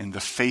and the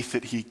faith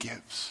that he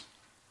gives.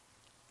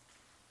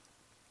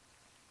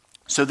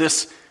 So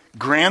this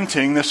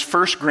granting, this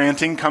first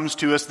granting, comes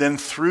to us then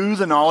through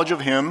the knowledge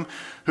of him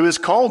who has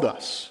called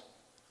us.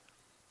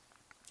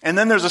 And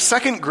then there's a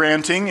second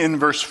granting in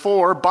verse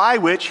 4, by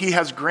which he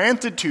has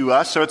granted to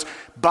us, so it's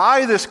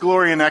by this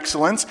glory and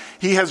excellence,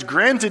 he has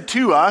granted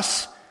to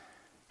us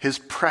his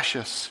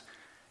precious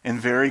and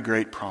very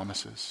great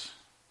promises.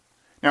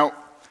 Now,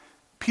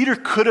 Peter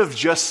could have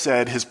just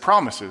said his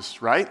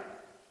promises, right?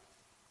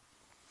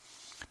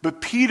 But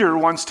Peter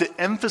wants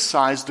to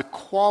emphasize the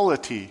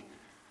quality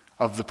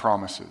of the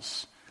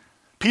promises.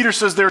 Peter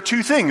says there are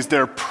two things.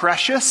 They're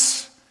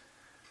precious,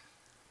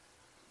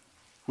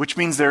 which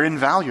means they're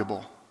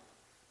invaluable.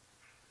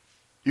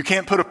 You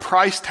can't put a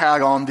price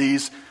tag on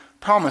these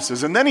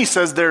promises. And then he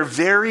says they're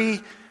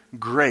very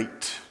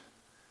great,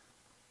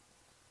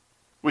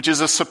 which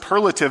is a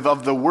superlative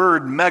of the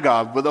word mega,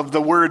 of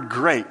the word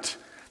great.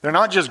 They're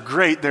not just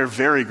great, they're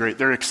very great.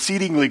 They're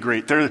exceedingly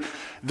great. They're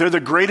the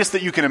greatest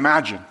that you can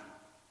imagine.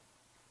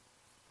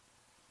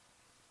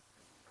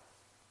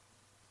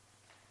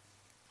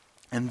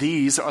 And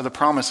these are the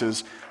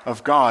promises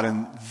of God.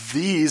 And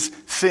these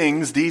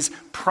things, these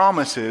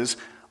promises,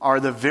 are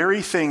the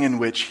very thing in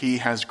which he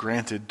has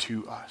granted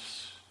to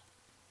us.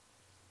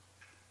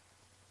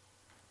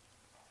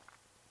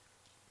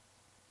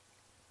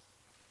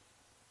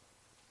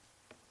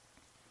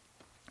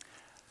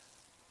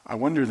 I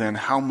wonder then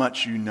how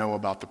much you know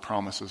about the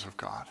promises of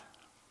God.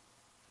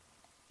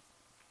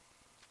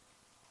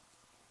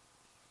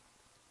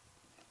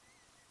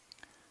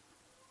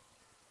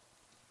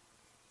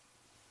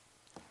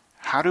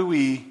 How do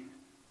we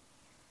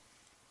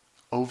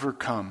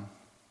overcome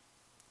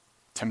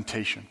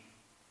temptation?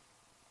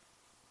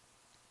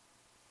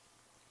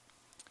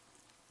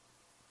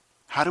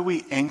 How do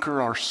we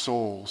anchor our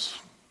souls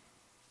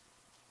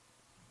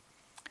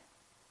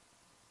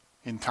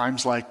in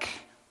times like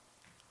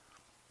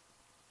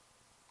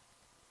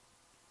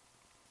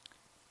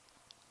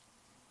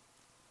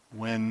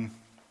when,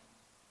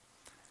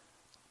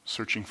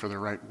 searching for the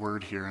right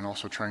word here and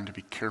also trying to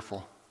be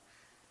careful,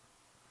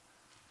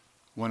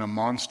 when a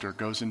monster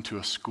goes into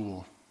a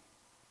school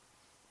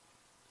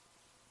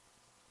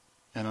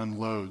and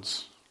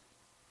unloads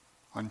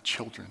on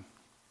children?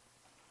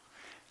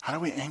 How do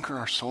we anchor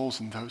our souls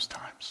in those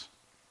times?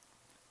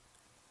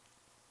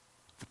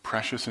 The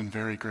precious and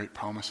very great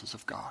promises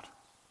of God.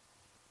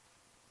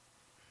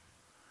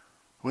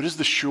 What is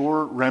the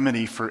sure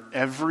remedy for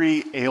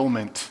every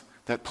ailment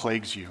that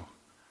plagues you?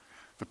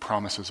 The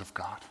promises of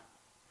God.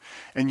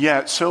 And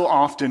yet, so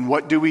often,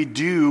 what do we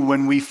do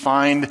when we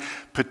find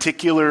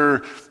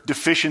particular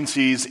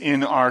deficiencies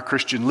in our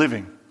Christian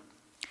living?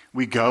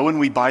 We go and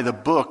we buy the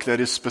book that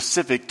is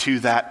specific to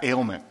that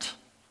ailment.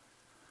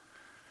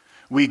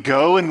 We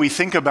go and we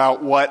think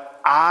about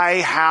what I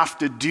have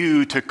to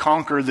do to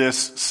conquer this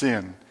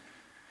sin.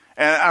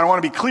 And I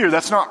want to be clear,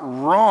 that's not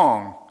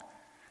wrong.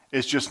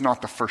 It's just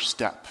not the first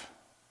step.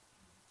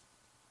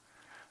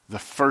 The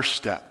first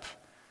step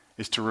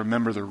is to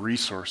remember the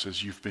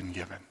resources you've been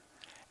given.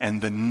 And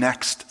the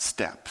next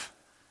step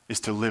is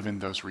to live in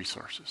those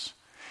resources.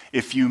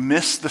 If you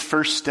miss the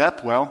first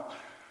step, well,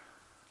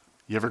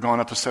 you ever gone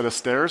up a set of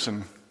stairs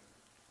and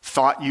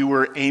thought you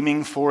were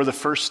aiming for the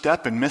first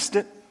step and missed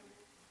it?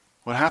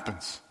 What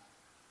happens?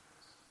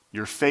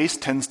 Your face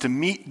tends to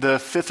meet the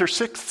fifth or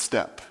sixth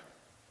step.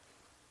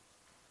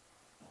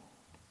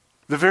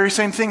 The very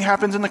same thing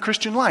happens in the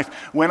Christian life.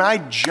 When I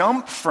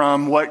jump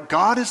from what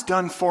God has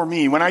done for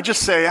me, when I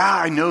just say,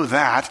 I know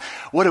that,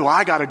 what do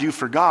I got to do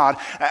for God?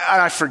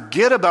 And I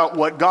forget about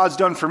what God's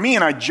done for me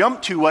and I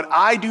jump to what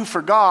I do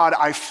for God,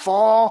 I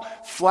fall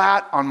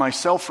flat on my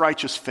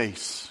self-righteous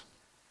face.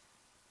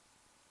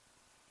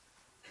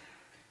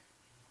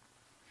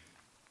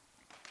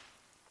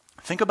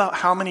 Think about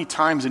how many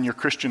times in your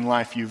Christian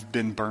life you've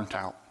been burnt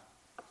out.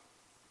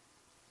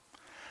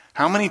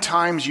 How many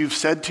times you've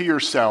said to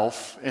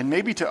yourself, and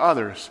maybe to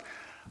others,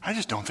 I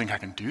just don't think I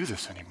can do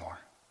this anymore.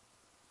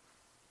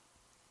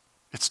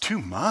 It's too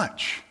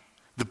much.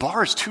 The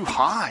bar is too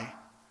high.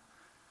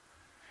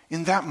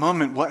 In that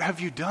moment, what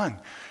have you done?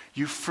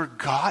 You've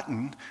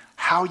forgotten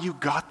how you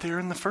got there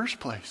in the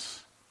first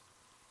place.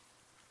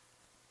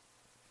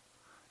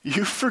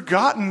 You've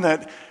forgotten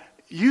that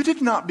you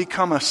did not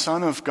become a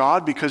son of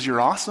God because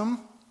you're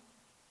awesome.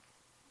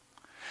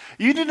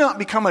 You did not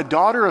become a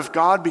daughter of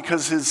God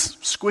because his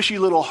squishy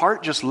little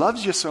heart just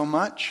loves you so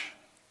much.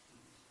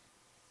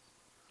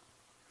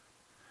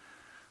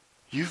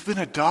 You've been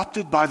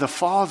adopted by the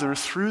Father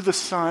through the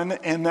Son,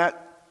 and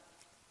that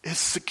is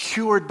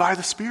secured by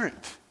the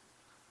Spirit.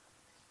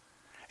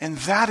 And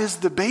that is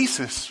the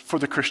basis for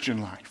the Christian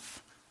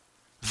life.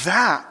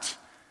 That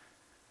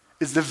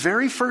is the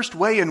very first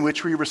way in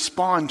which we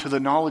respond to the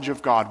knowledge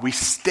of God. We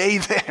stay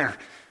there.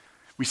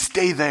 We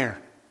stay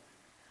there.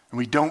 And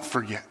we don't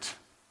forget.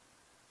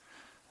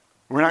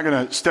 We're not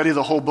going to study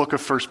the whole book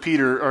of 1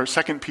 Peter, or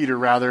 2 Peter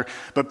rather,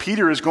 but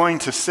Peter is going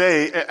to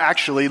say,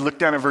 actually, look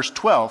down at verse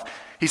 12.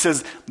 He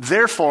says,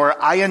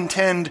 therefore, I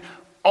intend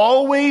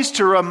always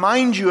to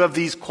remind you of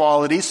these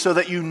qualities so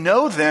that you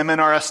know them and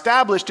are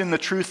established in the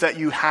truth that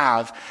you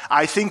have.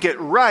 I think it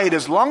right,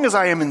 as long as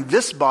I am in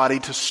this body,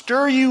 to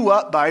stir you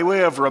up by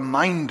way of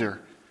reminder,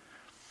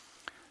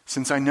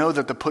 since I know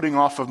that the putting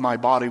off of my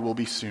body will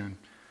be soon,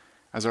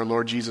 as our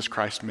Lord Jesus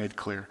Christ made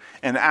clear.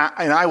 And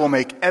I will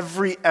make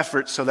every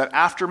effort so that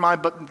after my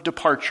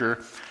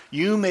departure,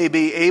 you may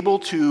be able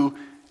to,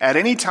 at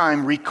any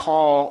time,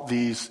 recall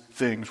these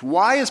things.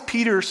 Why is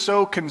Peter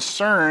so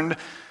concerned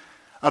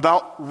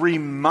about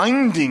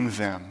reminding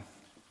them?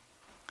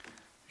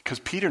 Because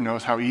Peter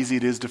knows how easy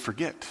it is to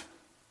forget.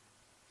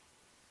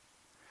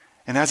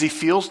 And as he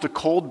feels the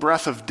cold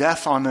breath of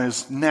death on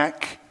his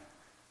neck,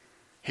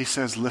 he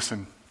says,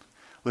 listen,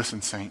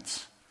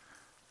 saints,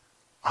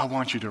 I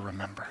want you to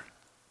remember.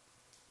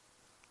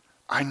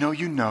 I know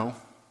you know,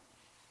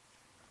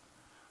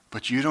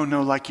 but you don't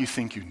know like you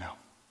think you know.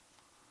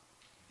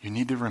 You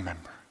need to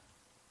remember.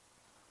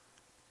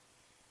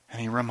 And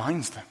he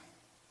reminds them.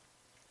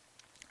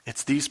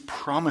 It's these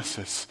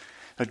promises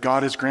that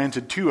God has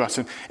granted to us.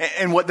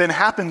 And what then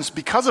happens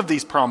because of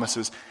these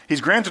promises?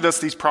 He's granted us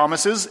these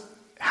promises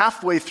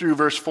halfway through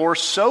verse 4,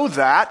 so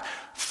that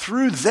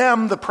through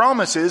them, the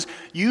promises,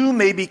 you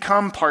may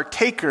become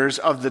partakers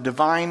of the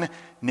divine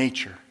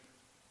nature.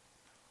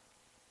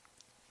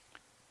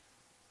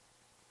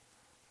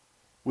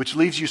 Which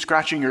leaves you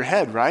scratching your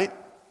head, right?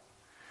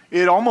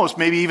 It almost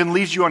maybe even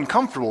leaves you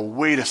uncomfortable.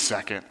 Wait a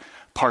second.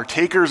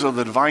 Partakers of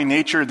the divine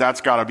nature,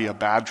 that's got to be a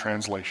bad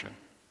translation.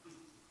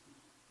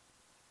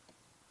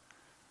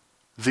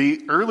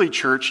 The early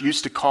church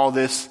used to call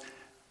this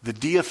the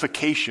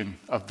deification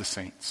of the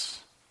saints.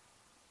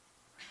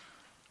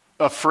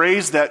 A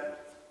phrase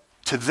that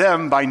to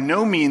them by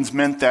no means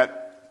meant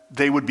that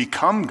they would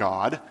become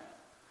God,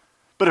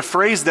 but a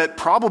phrase that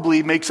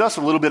probably makes us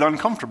a little bit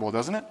uncomfortable,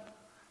 doesn't it?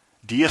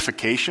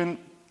 Deification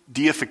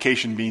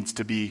means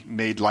to be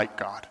made like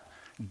God.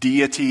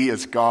 Deity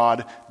is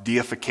God,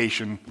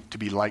 deification to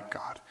be like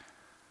God.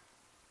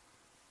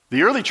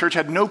 The early church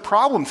had no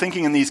problem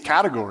thinking in these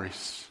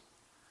categories.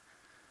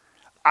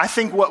 I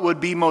think what would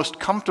be most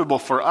comfortable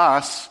for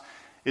us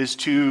is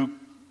to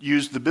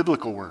use the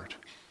biblical word,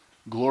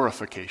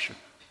 glorification.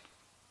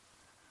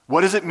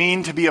 What does it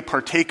mean to be a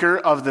partaker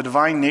of the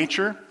divine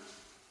nature?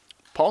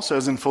 Paul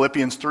says in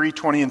Philippians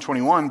 3:20 and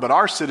 21, but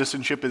our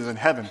citizenship is in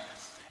heaven,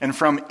 and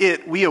from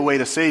it we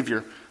await a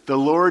Savior, the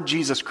Lord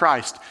Jesus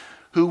Christ,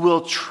 who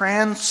will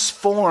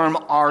transform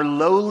our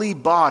lowly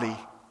body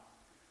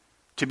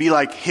to be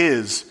like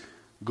his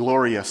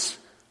glorious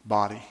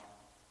body,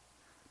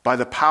 by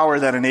the power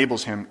that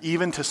enables him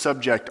even to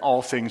subject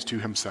all things to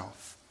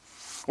himself.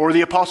 Or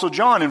the Apostle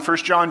John in 1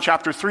 John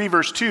chapter 3,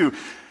 verse 2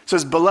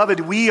 says, beloved,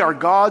 we are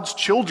God's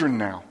children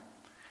now,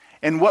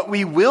 and what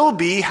we will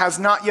be has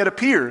not yet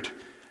appeared.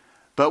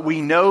 But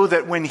we know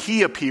that when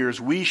he appears,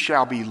 we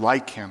shall be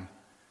like him,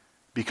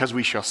 because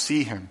we shall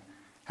see him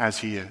as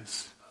he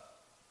is.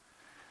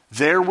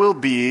 There will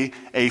be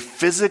a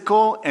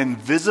physical and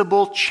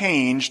visible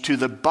change to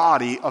the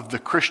body of the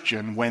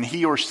Christian when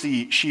he or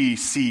she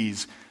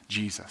sees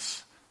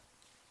Jesus.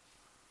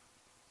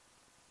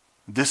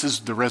 This is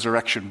the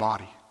resurrection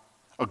body,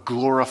 a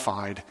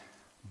glorified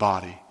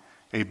body,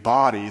 a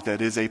body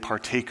that is a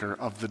partaker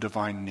of the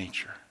divine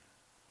nature.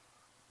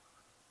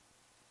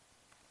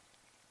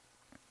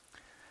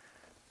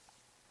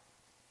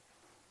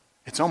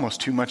 It's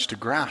almost too much to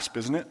grasp,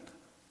 isn't it?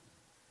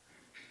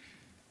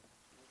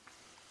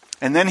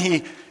 And then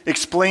he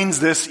explains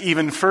this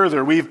even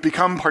further. We've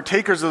become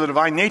partakers of the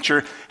divine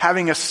nature,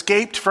 having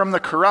escaped from the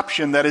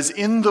corruption that is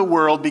in the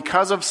world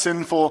because of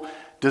sinful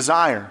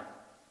desire.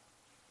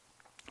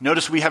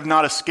 Notice we have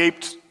not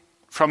escaped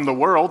from the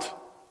world.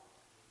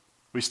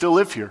 We still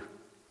live here.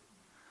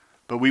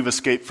 But we've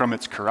escaped from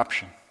its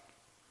corruption,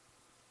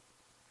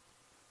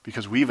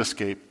 because we've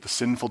escaped the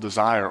sinful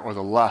desire or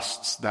the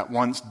lusts that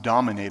once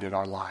dominated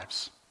our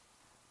lives.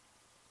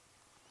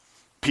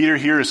 Peter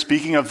here is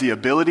speaking of the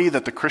ability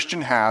that the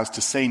Christian has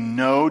to say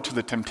no to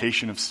the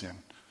temptation of sin.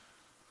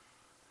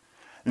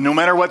 And no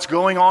matter what's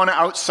going on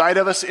outside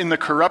of us in the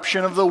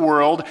corruption of the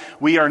world,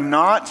 we are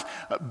not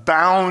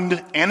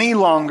bound any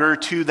longer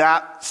to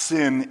that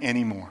sin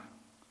anymore.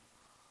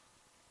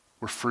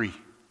 We're free.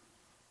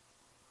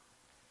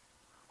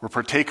 We're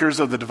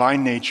partakers of the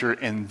divine nature,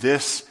 and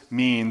this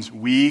means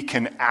we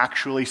can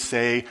actually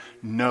say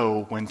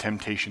no when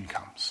temptation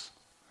comes.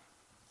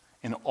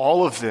 And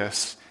all of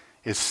this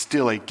is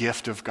still a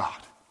gift of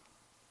God.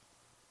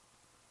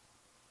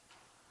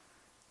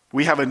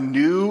 We have a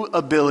new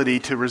ability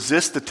to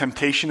resist the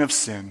temptation of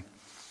sin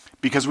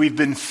because we've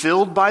been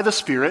filled by the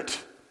Spirit,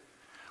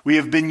 we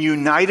have been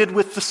united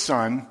with the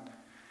Son,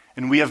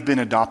 and we have been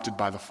adopted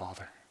by the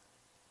Father.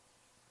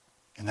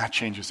 And that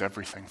changes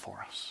everything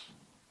for us.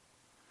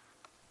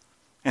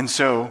 And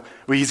so,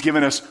 he's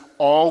given us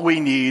all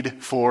we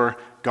need for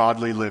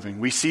godly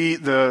living. We see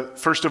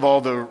first of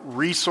all, the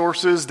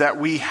resources that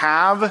we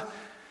have.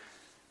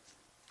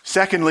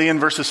 Secondly, in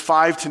verses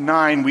 5 to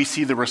 9, we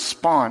see the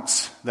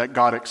response that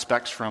God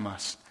expects from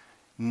us.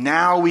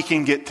 Now we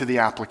can get to the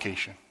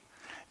application.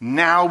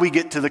 Now we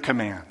get to the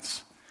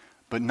commands.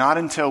 But not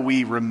until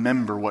we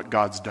remember what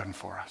God's done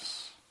for us.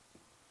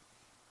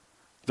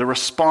 The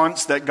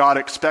response that God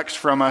expects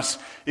from us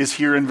is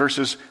here in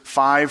verses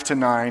 5 to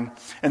 9.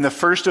 And the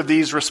first of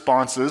these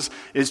responses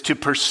is to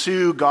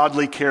pursue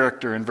godly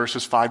character in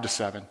verses 5 to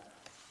 7.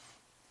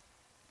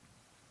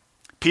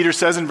 Peter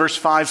says in verse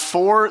 5,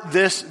 for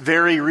this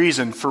very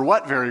reason. For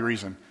what very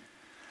reason?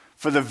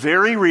 For the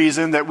very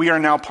reason that we are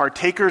now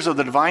partakers of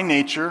the divine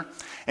nature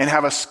and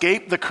have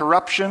escaped the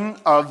corruption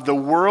of the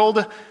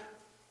world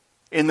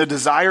in the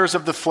desires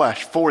of the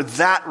flesh. For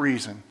that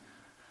reason.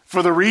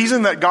 For the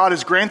reason that God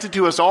has granted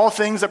to us all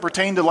things that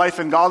pertain to life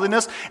and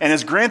godliness, and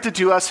has granted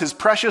to us his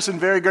precious and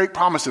very great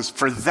promises.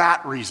 For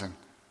that reason.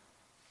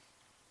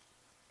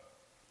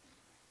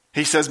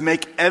 He says,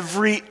 make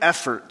every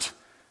effort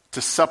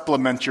to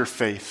supplement your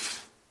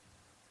faith.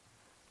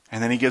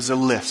 And then he gives a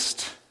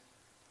list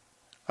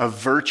of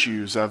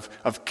virtues,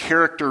 of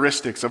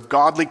characteristics, of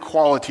godly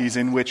qualities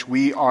in which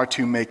we are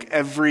to make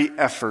every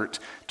effort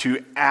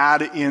to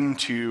add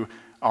into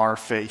our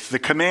faith. The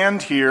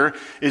command here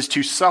is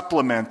to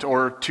supplement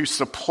or to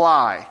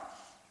supply.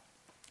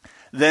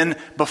 Then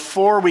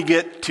before we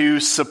get to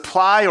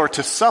supply or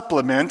to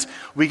supplement,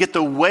 we get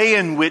the way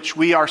in which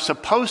we are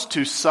supposed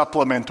to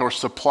supplement or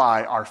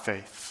supply our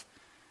faith.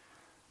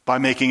 By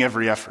making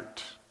every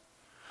effort.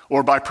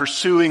 Or by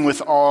pursuing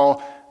with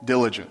all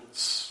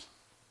diligence.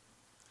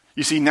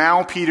 You see,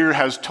 now Peter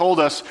has told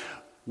us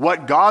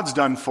what God's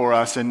done for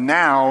us, and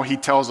now he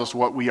tells us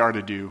what we are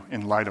to do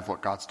in light of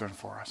what God's done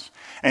for us.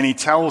 And he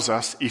tells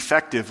us,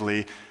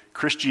 effectively,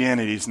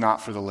 Christianity is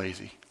not for the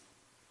lazy.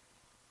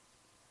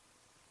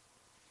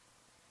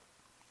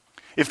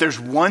 If there's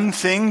one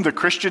thing the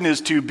Christian is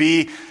to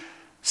be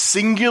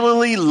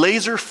singularly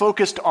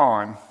laser-focused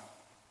on,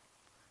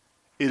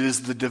 it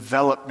is the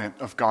development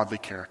of godly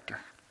character.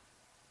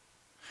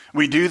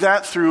 We do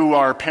that through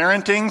our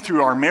parenting,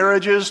 through our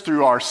marriages,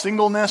 through our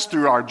singleness,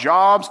 through our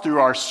jobs,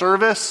 through our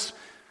service.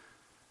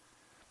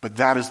 But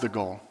that is the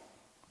goal,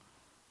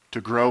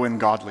 to grow in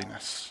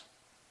godliness.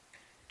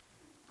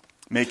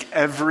 Make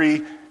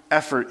every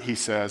effort, he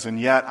says, and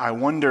yet I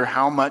wonder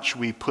how much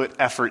we put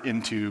effort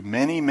into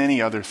many,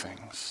 many other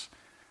things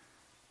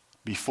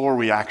before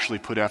we actually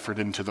put effort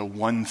into the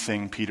one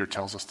thing Peter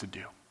tells us to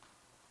do.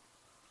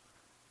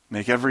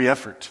 Make every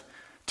effort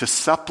to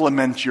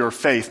supplement your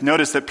faith.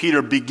 Notice that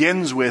Peter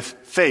begins with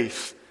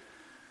faith,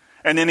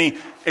 and then he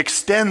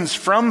extends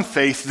from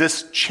faith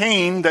this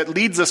chain that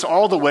leads us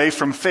all the way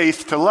from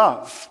faith to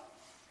love.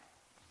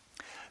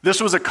 This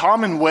was a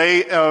common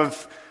way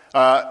of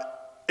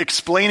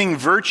explaining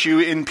virtue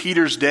in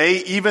Peter's day.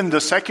 Even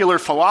the secular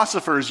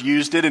philosophers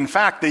used it. In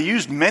fact, they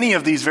used many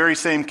of these very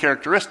same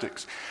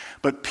characteristics.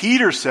 But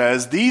Peter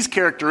says these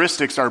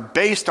characteristics are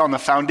based on the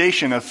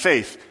foundation of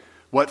faith.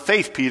 What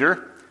faith,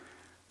 Peter?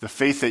 The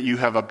faith that you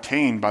have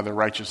obtained by the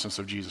righteousness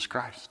of Jesus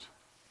Christ.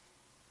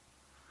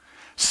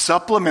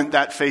 Supplement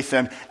that faith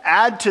then.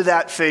 Add to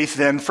that faith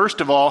then, first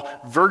of all,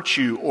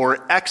 virtue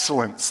or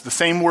excellence. The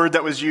same word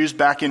that was used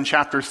back in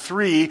chapter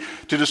 3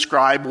 to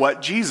describe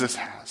what Jesus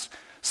has.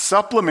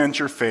 Supplement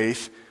your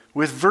faith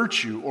with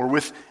virtue or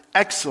with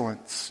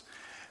excellence.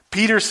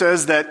 Peter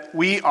says that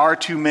we are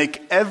to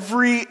make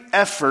every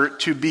effort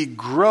to be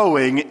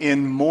growing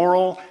in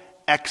moral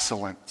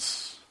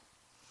excellence.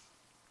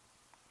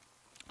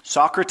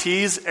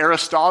 Socrates,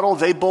 Aristotle,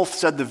 they both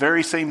said the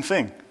very same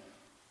thing.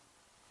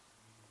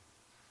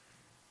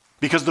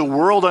 Because the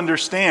world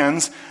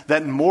understands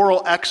that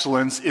moral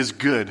excellence is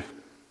good.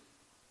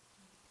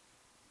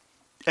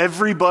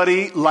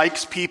 Everybody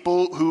likes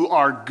people who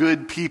are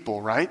good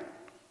people, right?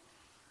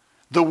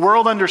 The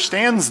world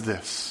understands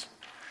this.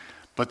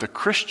 But the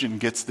Christian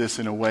gets this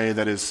in a way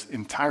that is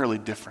entirely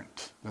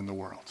different than the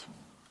world.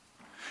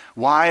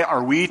 Why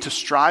are we to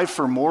strive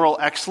for moral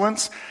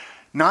excellence?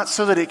 Not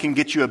so that it can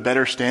get you a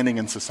better standing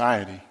in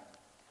society,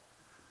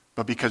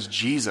 but because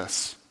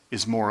Jesus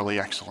is morally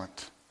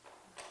excellent.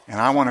 And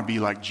I want to be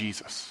like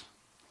Jesus.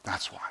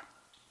 That's why.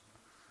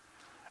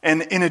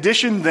 And in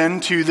addition then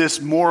to this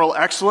moral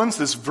excellence,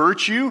 this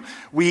virtue,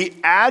 we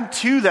add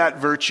to that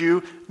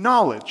virtue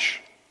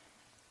knowledge.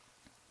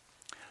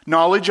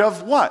 Knowledge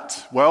of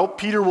what? Well,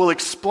 Peter will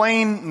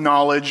explain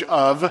knowledge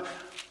of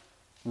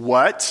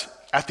what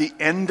at the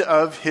end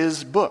of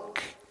his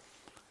book.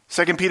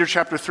 2 Peter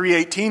chapter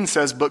 3:18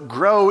 says, "But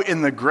grow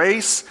in the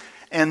grace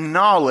and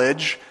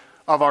knowledge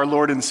of our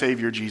Lord and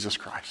Savior Jesus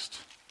Christ."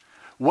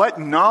 What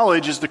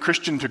knowledge is the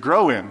Christian to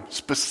grow in?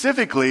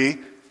 Specifically,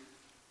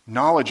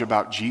 knowledge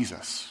about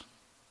Jesus.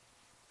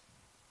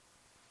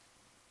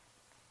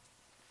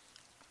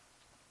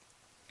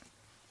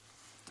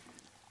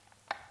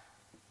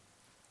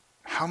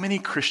 How many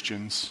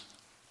Christians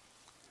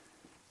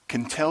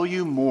can tell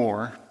you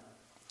more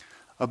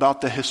about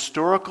the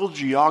historical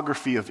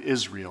geography of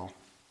Israel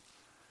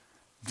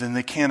than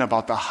they can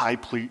about the high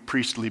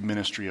priestly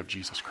ministry of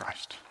Jesus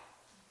Christ?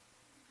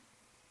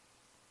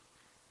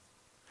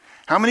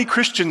 How many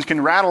Christians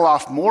can rattle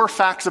off more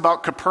facts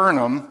about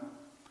Capernaum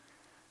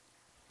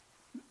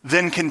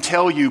than can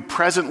tell you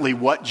presently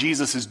what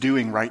Jesus is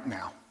doing right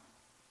now?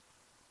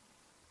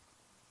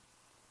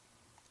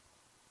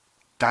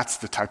 That's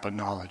the type of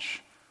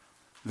knowledge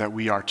that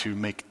we are to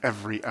make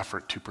every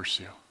effort to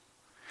pursue.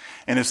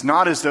 And it's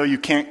not as though you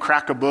can't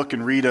crack a book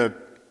and read a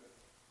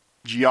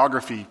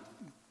geography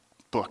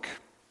book,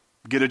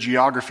 get a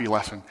geography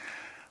lesson.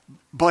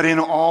 But in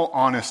all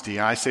honesty,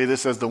 I say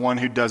this as the one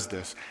who does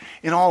this,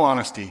 in all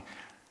honesty,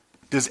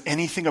 does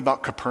anything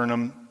about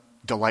Capernaum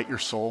delight your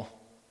soul?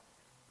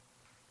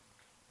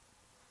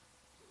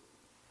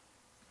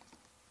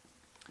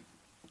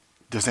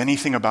 Does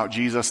anything about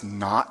Jesus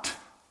not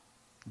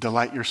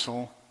delight your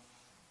soul?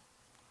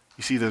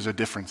 You see, there's a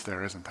difference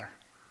there, isn't there?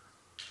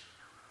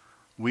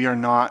 We are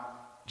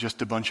not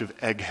just a bunch of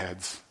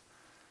eggheads.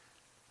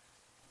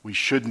 We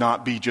should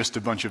not be just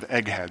a bunch of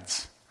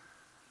eggheads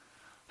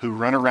who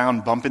run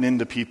around bumping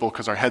into people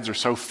because our heads are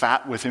so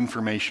fat with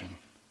information.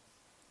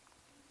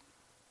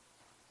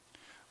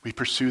 We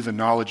pursue the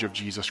knowledge of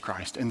Jesus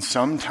Christ. And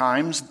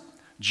sometimes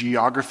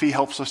geography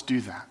helps us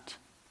do that,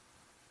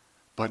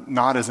 but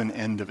not as an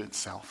end of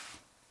itself.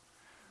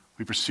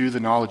 We pursue the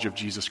knowledge of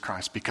Jesus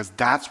Christ because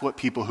that's what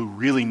people who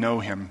really know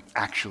him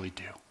actually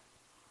do.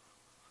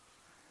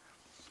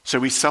 So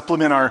we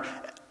supplement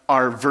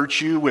our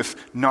virtue with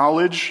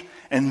knowledge,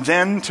 and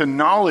then to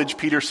knowledge,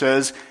 Peter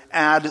says,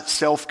 add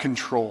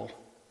self-control.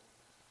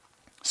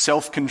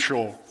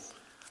 Self-control.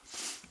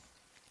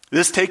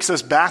 This takes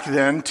us back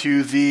then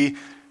to the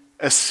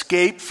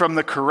escape from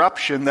the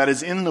corruption that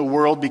is in the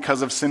world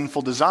because of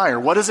sinful desire.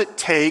 What does it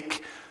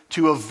take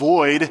to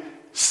avoid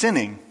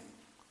sinning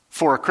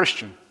for a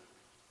Christian?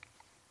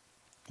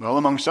 Well,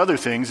 amongst other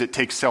things, it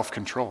takes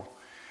self-control.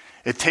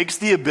 It takes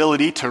the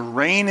ability to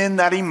rein in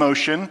that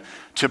emotion,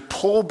 to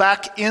pull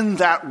back in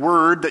that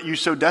word that you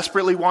so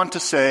desperately want to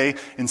say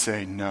and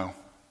say, no.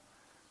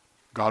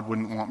 God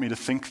wouldn't want me to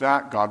think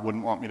that. God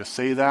wouldn't want me to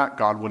say that.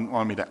 God wouldn't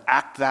want me to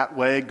act that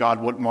way.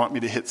 God wouldn't want me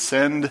to hit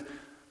send.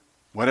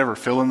 Whatever,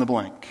 fill in the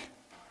blank.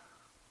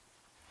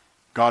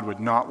 God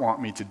would not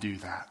want me to do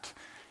that.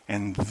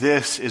 And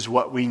this is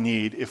what we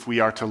need if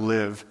we are to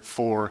live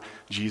for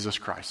Jesus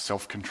Christ,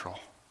 self-control.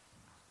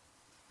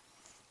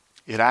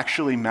 It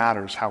actually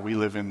matters how we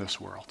live in this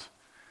world.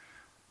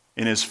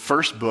 In his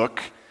first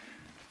book,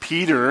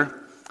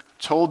 Peter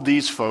told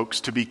these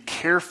folks to be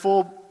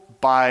careful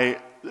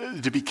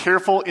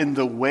in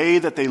the way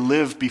that they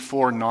live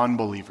before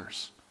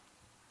non-believers.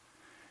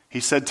 He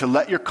said to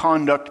let your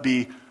conduct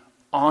be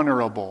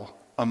honorable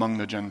among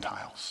the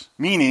Gentiles.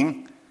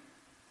 Meaning,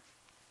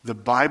 the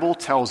Bible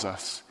tells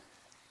us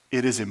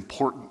it is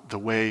important the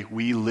way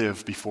we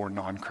live before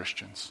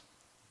non-Christians.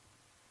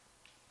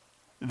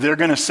 They're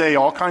going to say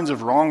all kinds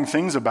of wrong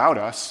things about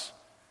us,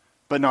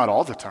 but not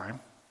all the time.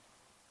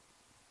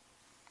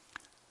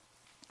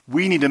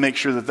 We need to make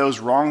sure that those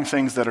wrong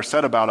things that are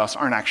said about us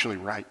aren't actually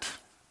right.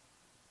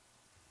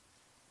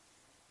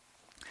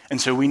 And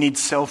so we need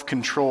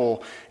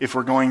self-control if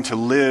we're going to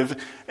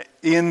live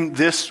in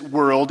this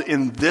world,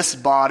 in this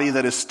body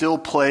that is still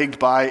plagued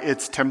by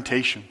its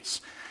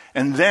temptations.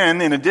 And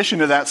then, in addition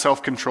to that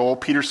self-control,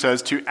 Peter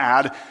says to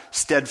add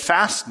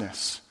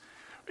steadfastness.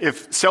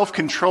 If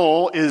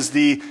self-control is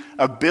the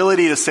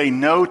ability to say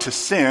no to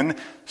sin,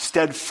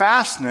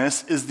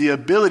 steadfastness is the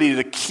ability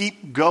to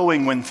keep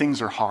going when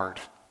things are hard.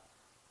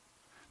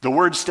 The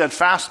word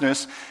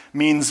steadfastness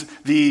means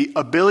the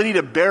ability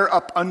to bear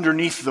up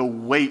underneath the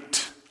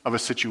weight of a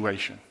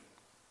situation.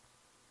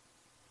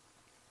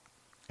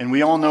 And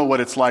we all know what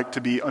it's like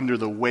to be under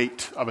the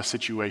weight of a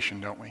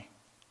situation, don't we?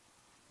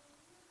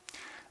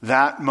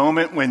 That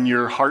moment when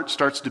your heart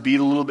starts to beat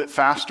a little bit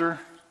faster,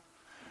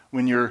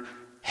 when your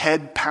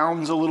head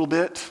pounds a little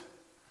bit,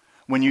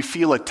 when you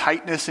feel a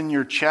tightness in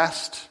your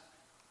chest,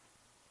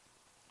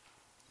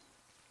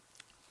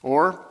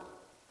 or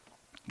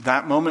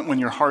that moment when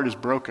your heart is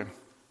broken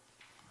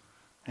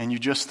and you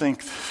just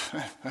think,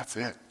 that's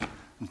it,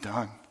 I'm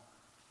done.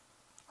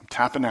 I'm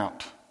tapping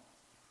out.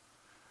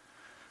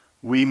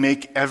 We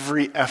make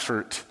every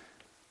effort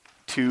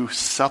to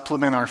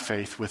supplement our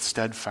faith with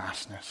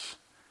steadfastness.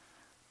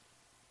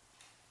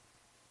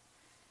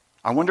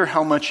 I wonder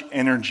how much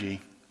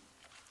energy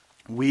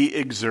we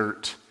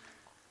exert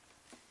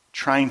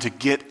trying to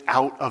get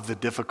out of the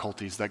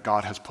difficulties that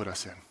God has put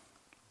us in.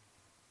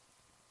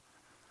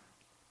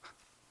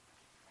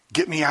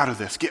 Get me out of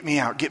this. Get me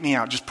out. Get me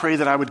out. Just pray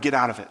that I would get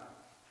out of it.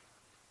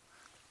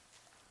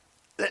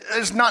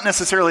 There's not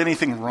necessarily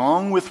anything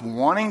wrong with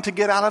wanting to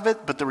get out of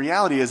it, but the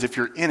reality is if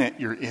you're in it,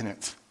 you're in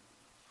it.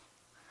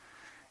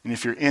 And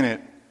if you're in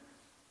it,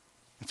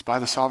 it's by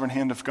the sovereign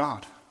hand of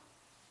God.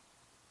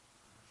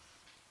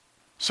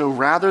 So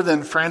rather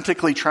than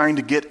frantically trying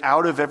to get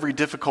out of every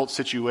difficult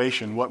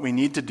situation, what we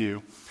need to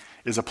do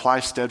is apply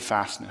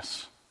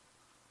steadfastness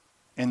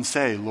and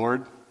say,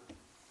 Lord,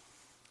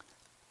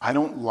 I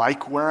don't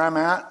like where I'm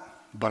at,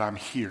 but I'm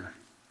here.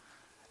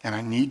 And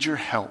I need your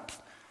help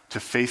to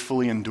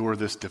faithfully endure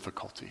this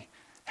difficulty.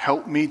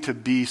 Help me to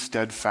be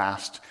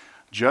steadfast,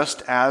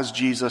 just as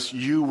Jesus,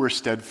 you were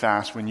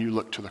steadfast when you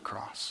looked to the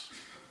cross.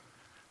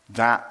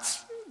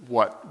 That's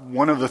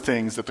one of the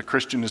things that the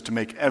Christian is to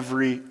make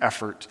every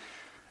effort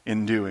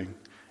in doing.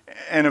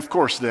 And of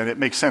course, then, it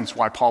makes sense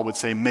why Paul would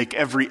say make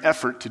every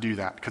effort to do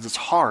that, because it's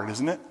hard,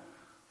 isn't it?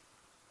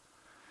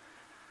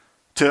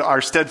 To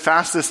our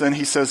steadfastness, then,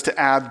 he says to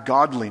add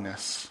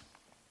godliness.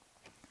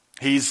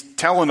 He's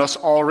telling us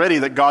already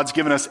that God's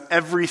given us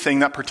everything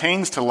that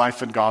pertains to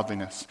life and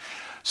godliness.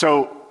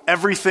 So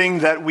everything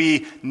that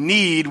we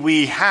need,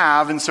 we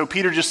have. And so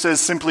Peter just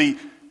says simply,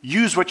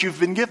 use what you've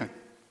been given.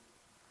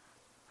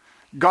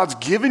 God's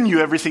given you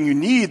everything you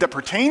need that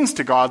pertains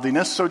to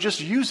godliness, so just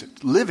use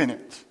it. Live in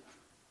it.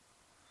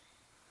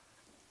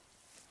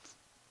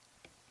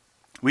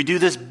 We do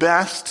this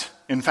best,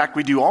 in fact,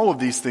 we do all of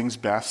these things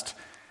best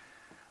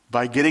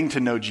by getting to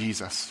know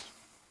Jesus.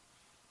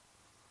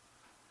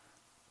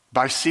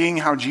 By seeing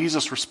how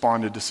Jesus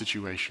responded to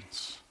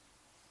situations.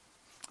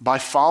 By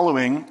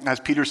following,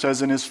 as Peter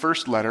says in his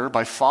first letter,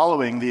 by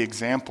following the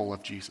example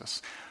of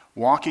Jesus.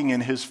 Walking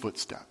in his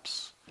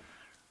footsteps.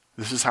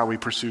 This is how we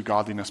pursue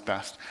godliness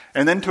best.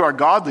 And then to our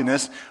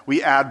godliness,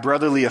 we add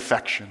brotherly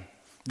affection.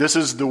 This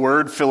is the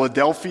word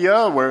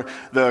Philadelphia, where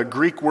the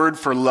Greek word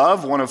for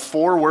love, one of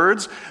 4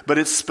 words, but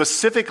it's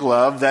specific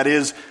love that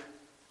is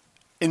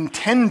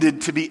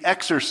intended to be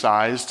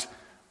exercised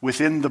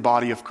within the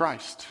body of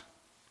Christ.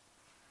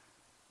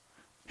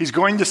 He's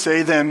going to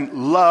say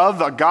then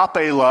love,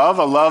 agape love,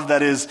 a love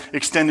that is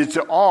extended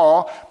to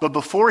all, but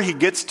before he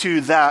gets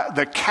to that,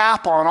 the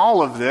cap on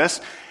all of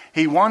this,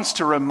 he wants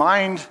to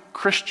remind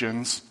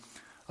Christians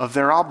of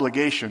their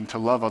obligation to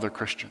love other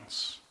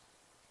Christians.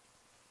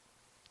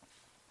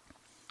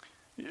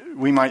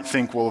 We might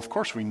think, well, of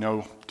course we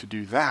know to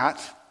do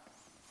that.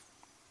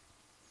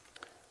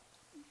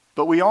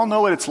 But we all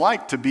know what it's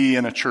like to be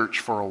in a church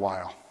for a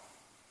while.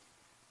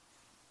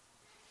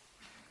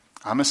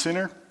 I'm a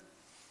sinner.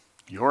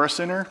 You're a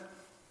sinner.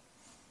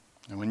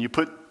 And when you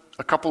put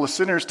a couple of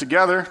sinners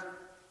together,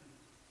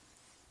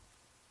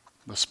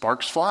 the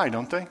sparks fly,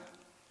 don't they?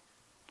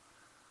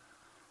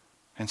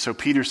 And so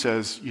Peter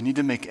says, you need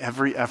to make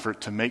every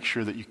effort to make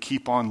sure that you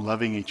keep on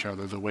loving each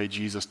other the way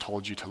Jesus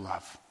told you to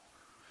love.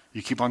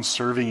 You keep on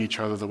serving each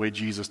other the way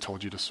Jesus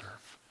told you to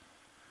serve.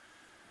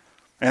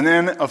 And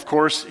then, of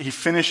course, he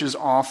finishes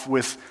off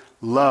with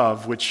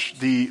love, which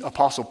the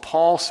Apostle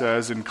Paul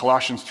says in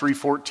Colossians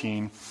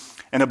 3:14,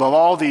 and above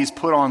all these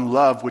put on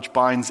love, which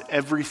binds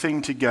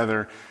everything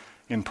together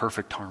in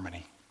perfect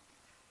harmony.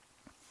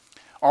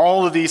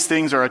 All of these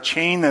things are a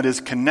chain that is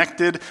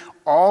connected.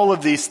 All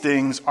of these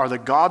things are the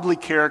godly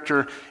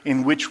character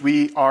in which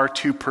we are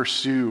to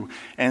pursue.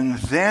 And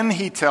then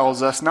he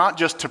tells us not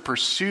just to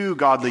pursue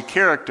godly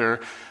character,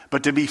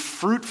 but to be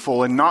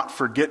fruitful and not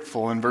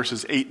forgetful in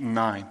verses 8 and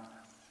 9.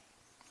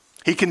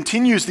 He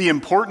continues the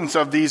importance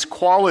of these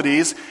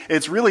qualities.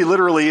 It's really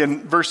literally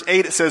in verse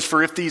 8 it says,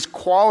 for if these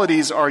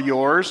qualities are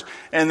yours,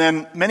 and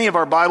then many of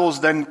our Bibles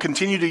then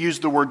continue to use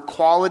the word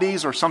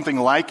qualities or something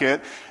like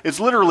it. It's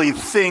literally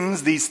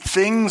things, these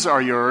things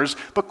are yours,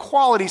 but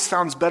quality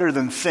sounds better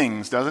than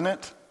things, doesn't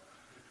it?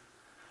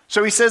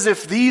 So he says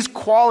if these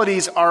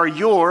qualities are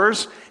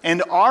yours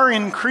and are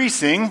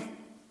increasing,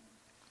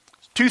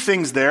 two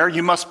things there,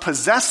 you must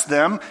possess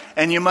them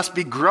and you must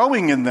be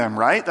growing in them,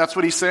 right? That's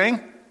what he's saying.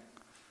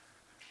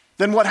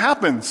 Then what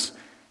happens?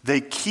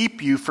 They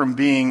keep you from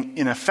being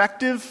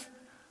ineffective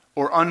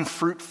or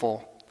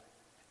unfruitful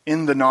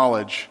in the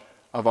knowledge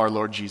of our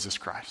Lord Jesus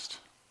Christ.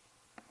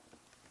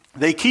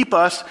 They keep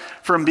us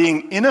from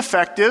being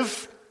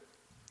ineffective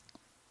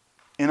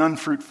and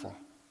unfruitful,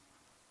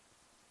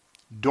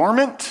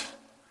 dormant,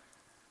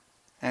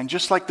 and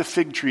just like the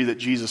fig tree that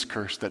Jesus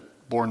cursed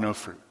that bore no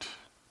fruit.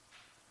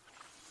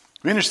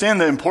 We understand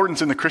the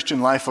importance in the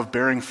Christian life of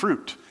bearing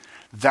fruit.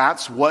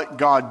 That's what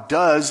God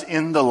does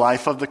in the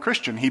life of the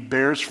Christian. He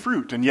bears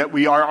fruit, and yet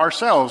we are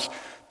ourselves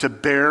to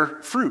bear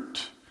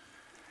fruit.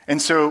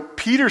 And so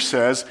Peter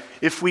says,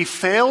 if we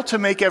fail to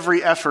make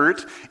every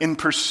effort in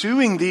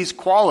pursuing these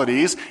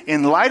qualities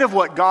in light of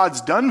what God's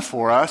done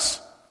for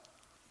us,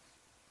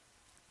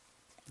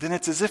 then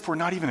it's as if we're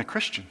not even a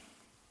Christian.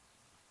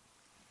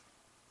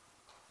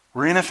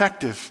 We're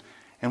ineffective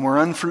and we're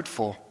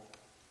unfruitful,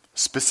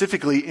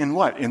 specifically in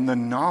what? In the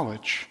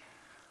knowledge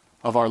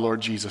of our Lord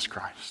Jesus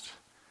Christ.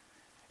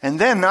 And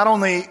then not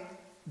only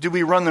do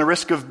we run the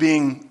risk of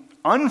being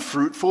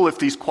unfruitful if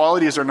these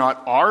qualities are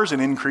not ours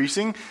and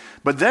increasing,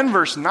 but then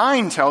verse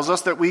 9 tells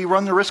us that we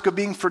run the risk of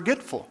being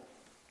forgetful.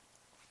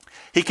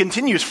 He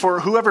continues, for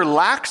whoever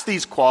lacks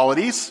these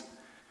qualities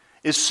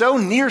is so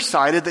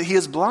nearsighted that he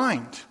is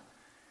blind,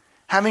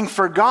 having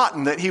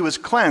forgotten that he was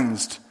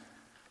cleansed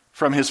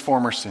from his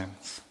former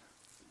sins.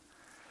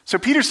 So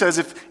Peter says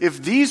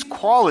if these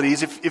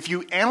qualities, if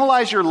you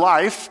analyze your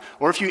life,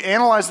 or if you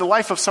analyze the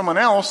life of someone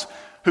else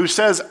who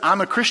says,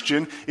 I'm a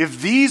Christian, if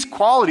these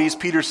qualities,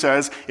 Peter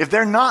says, if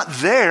they're not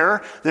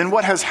there, then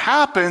what has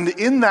happened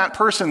in that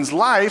person's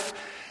life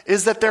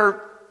is that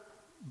they're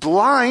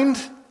blind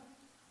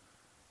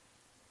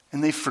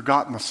and they've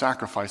forgotten the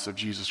sacrifice of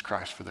Jesus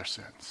Christ for their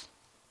sins.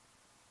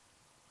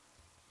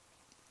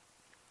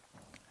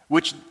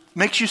 Which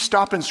makes you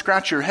stop and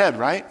scratch your head,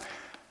 right?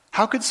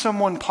 How could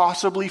someone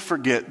possibly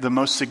forget the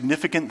most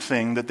significant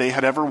thing that they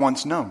had ever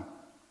once known?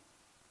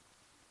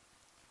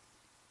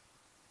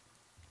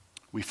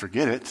 We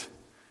forget it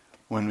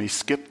when we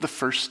skip the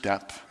first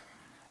step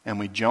and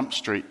we jump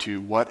straight to,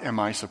 what am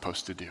I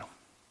supposed to do?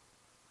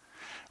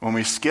 When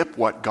we skip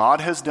what God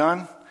has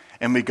done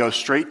and we go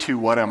straight to,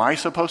 what am I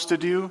supposed to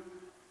do?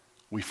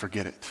 We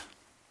forget it.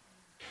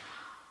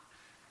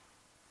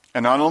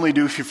 And not only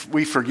do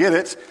we forget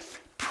it,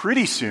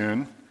 pretty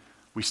soon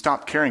we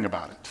stop caring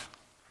about it.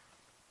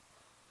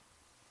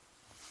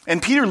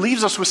 And Peter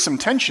leaves us with some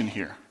tension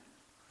here.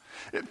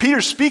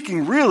 Peter's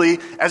speaking really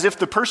as if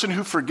the person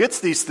who forgets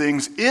these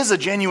things is a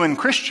genuine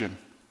Christian.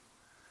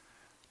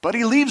 But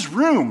he leaves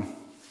room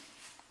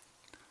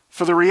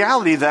for the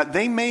reality that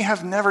they may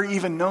have never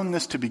even known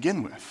this to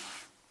begin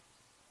with.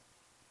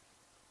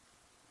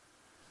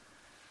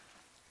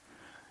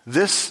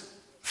 This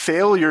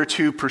failure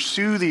to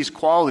pursue these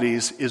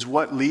qualities is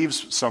what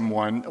leaves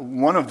someone,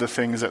 one of the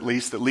things at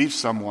least that leaves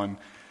someone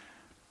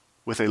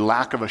with a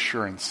lack of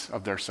assurance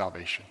of their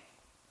salvation.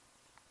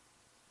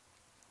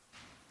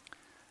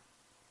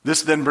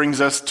 This then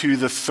brings us to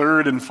the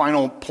third and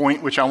final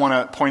point, which I want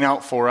to point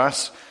out for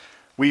us.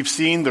 We've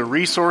seen the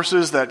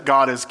resources that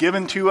God has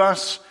given to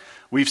us.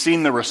 We've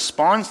seen the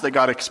response that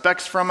God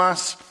expects from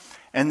us.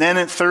 And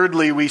then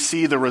thirdly, we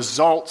see the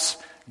results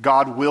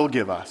God will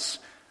give us.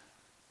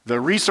 The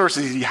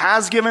resources he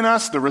has given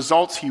us, the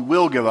results he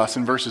will give us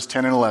in verses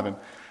 10 and 11.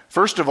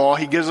 First of all,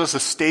 he gives us a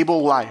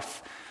stable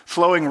life.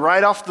 Flowing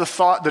right off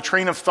the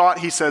train of thought,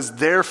 he says,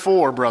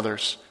 therefore,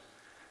 brothers,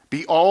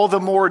 be all the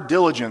more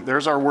diligent.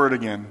 There's our word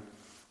again.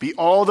 Be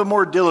all the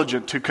more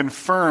diligent to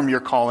confirm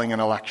your calling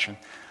and election.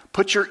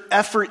 Put your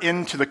effort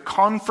into the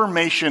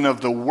confirmation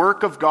of the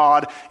work of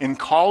God in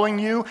calling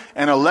you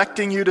and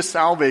electing you to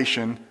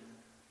salvation.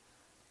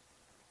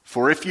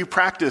 For if you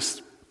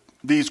practice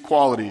these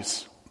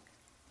qualities,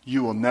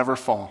 you will never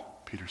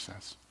fall, Peter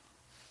says.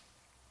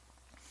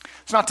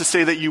 It's not to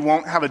say that you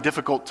won't have a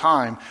difficult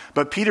time,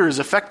 but Peter is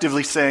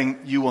effectively saying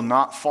you will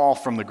not fall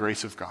from the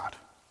grace of God.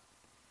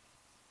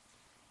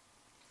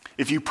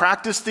 If you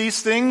practice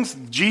these things,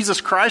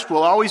 Jesus Christ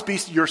will always be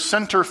your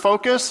center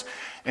focus,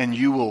 and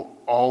you will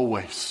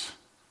always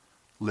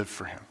live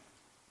for him.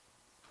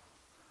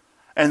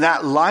 And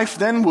that life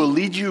then will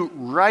lead you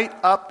right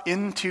up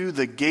into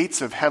the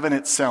gates of heaven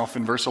itself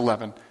in verse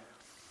 11.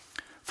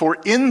 For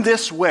in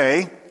this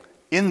way,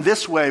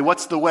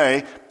 what's the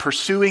way?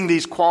 Pursuing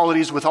these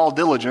qualities with all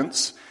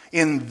diligence.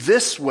 In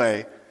this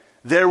way,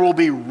 there will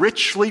be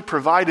richly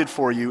provided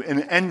for you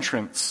an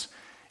entrance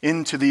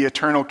into the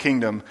eternal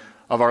kingdom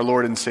of our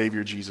Lord and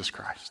Savior Jesus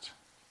Christ.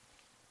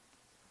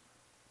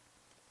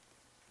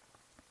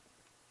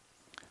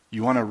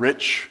 You want a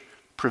rich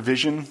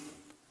provision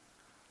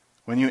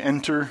when you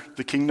enter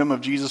the kingdom of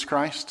Jesus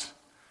Christ?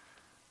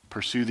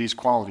 Pursue these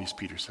qualities,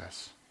 Peter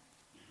says.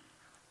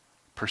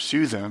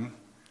 Pursue them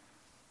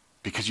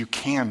because you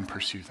can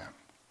pursue them.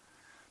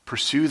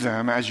 Pursue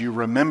them as you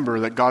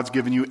remember that God's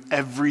given you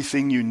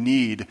everything you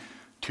need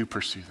to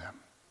pursue them.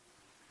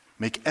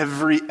 Make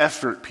every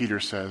effort, Peter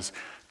says,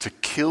 to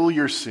kill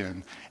your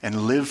sin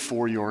and live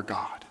for your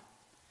God.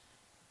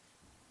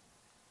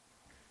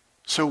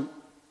 So,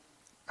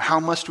 how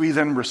must we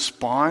then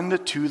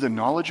respond to the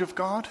knowledge of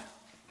God?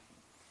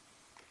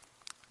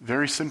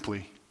 Very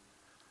simply,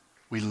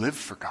 we live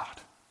for God.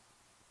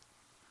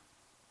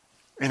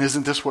 And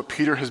isn't this what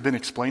Peter has been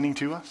explaining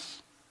to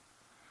us?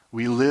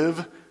 We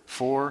live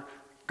for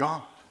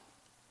God.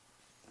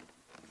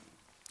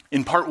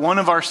 In part 1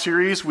 of our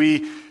series,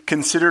 we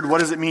considered what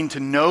does it mean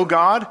to know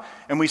God,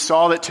 and we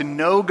saw that to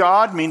know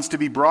God means to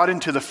be brought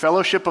into the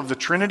fellowship of the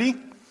Trinity.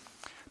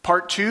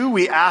 Part 2,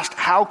 we asked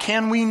how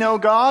can we know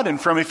God,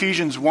 and from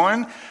Ephesians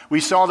 1, we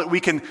saw that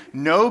we can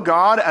know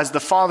God as the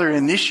Father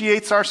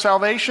initiates our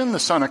salvation, the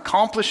Son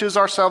accomplishes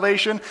our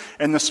salvation,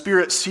 and the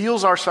Spirit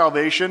seals our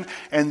salvation.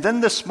 And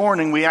then this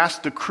morning we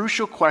asked the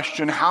crucial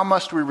question, how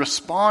must we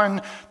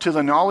respond to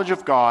the knowledge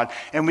of God?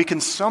 And we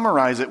can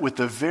summarize it with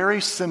the very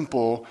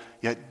simple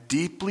yet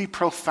deeply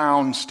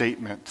profound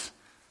statement: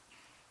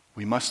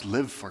 we must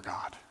live for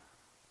God.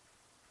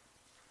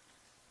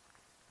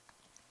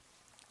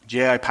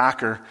 J.I.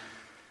 Packer,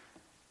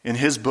 in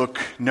his book,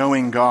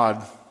 Knowing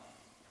God,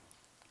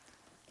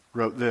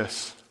 wrote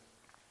this: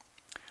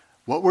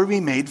 what were we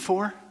made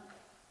for?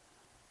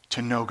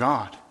 To know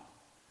God.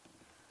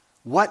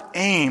 What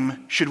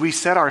aim should we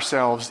set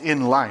ourselves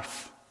in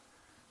life?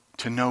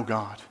 To know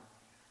God.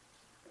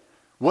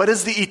 What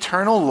is the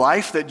eternal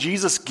life that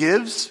Jesus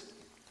gives?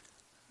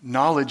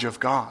 Knowledge of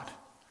God.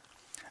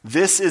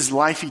 This is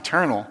life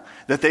eternal,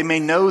 that they may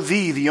know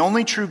thee, the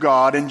only true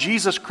God, and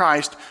Jesus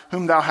Christ,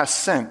 whom thou hast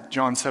sent.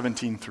 John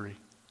 17:3.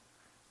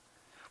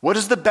 What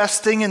is the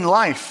best thing in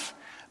life,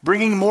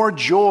 bringing more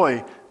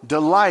joy,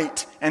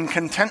 delight, and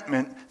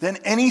contentment than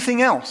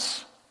anything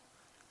else?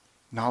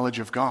 Knowledge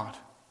of God.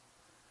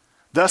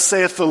 Thus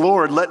saith the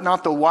Lord, let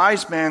not the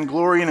wise man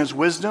glory in his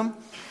wisdom,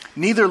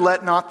 neither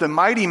let not the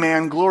mighty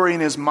man glory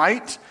in his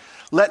might,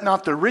 let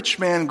not the rich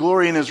man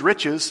glory in his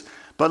riches,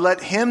 but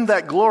let him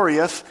that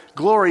glorieth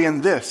glory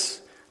in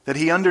this, that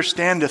he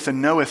understandeth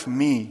and knoweth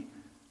me.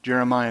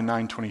 Jeremiah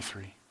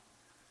 9:23.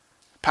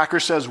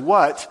 Packer says,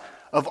 what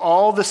of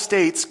all the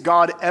states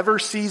God ever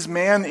sees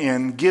man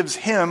in gives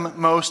him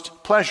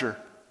most pleasure?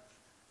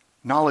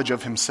 Knowledge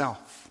of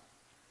himself.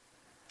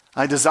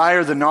 I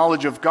desire the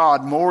knowledge of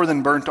God more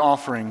than burnt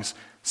offerings,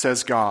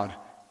 says God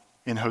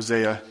in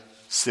Hosea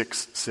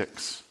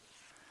 6:6.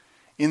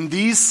 In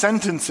these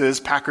sentences,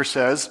 Packer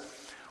says,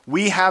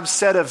 we have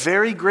said a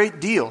very great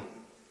deal.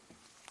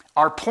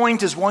 Our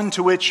point is one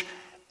to which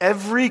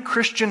every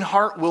Christian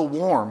heart will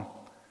warm,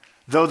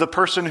 though the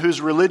person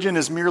whose religion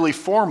is merely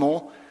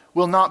formal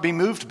will not be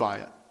moved by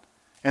it.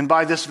 And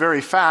by this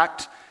very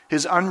fact,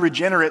 his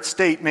unregenerate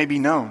state may be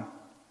known.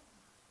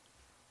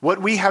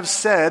 What we have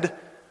said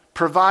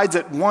provides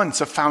at once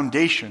a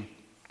foundation,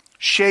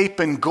 shape,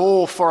 and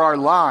goal for our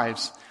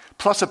lives,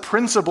 plus a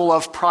principle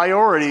of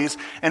priorities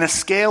and a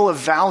scale of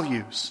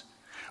values.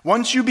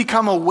 Once you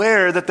become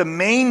aware that the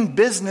main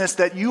business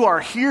that you are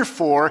here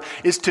for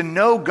is to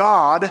know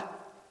God,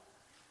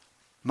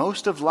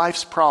 most of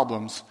life's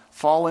problems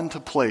fall into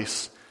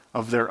place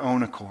of their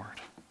own accord.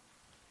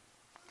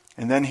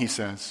 And then he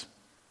says,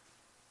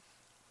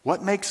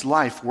 what makes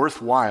life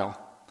worthwhile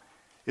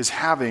is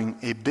having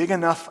a big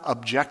enough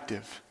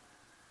objective,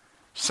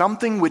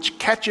 something which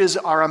catches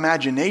our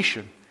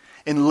imagination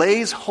and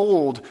lays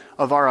hold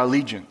of our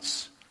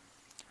allegiance.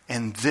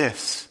 And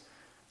this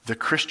the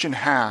Christian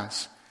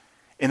has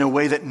in a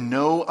way that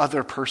no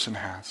other person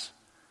has.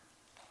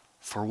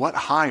 For what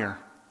higher,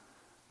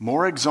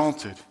 more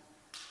exalted,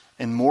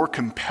 and more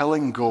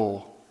compelling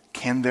goal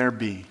can there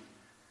be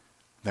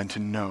than to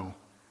know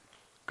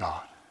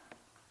God?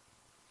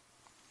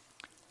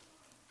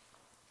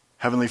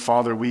 Heavenly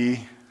Father,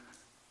 we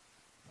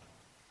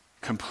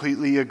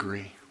completely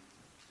agree.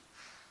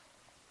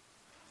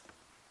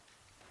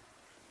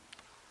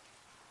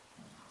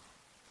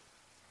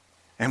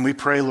 And we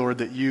pray, Lord,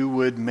 that you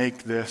would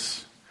make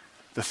this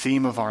the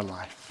theme of our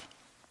life.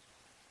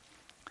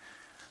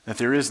 That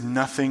there is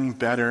nothing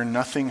better,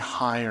 nothing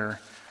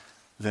higher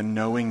than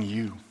knowing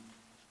you.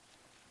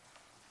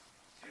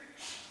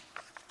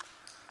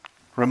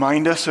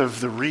 Remind us of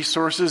the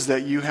resources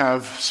that you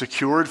have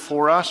secured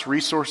for us,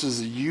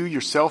 resources that you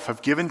yourself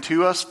have given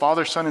to us,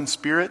 Father, Son, and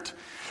Spirit.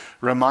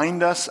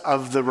 Remind us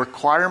of the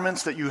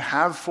requirements that you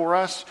have for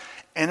us.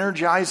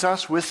 Energize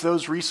us with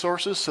those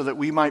resources so that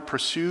we might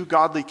pursue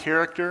godly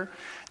character,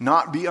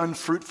 not be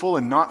unfruitful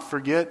and not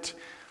forget.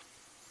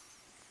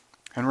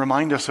 And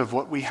remind us of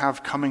what we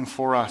have coming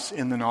for us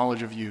in the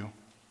knowledge of you.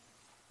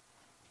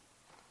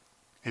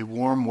 A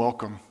warm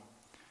welcome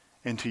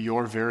into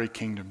your very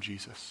kingdom,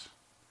 Jesus.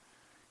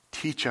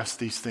 Teach us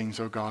these things,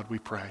 O God, we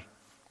pray.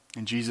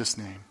 In Jesus'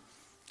 name,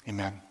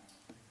 amen.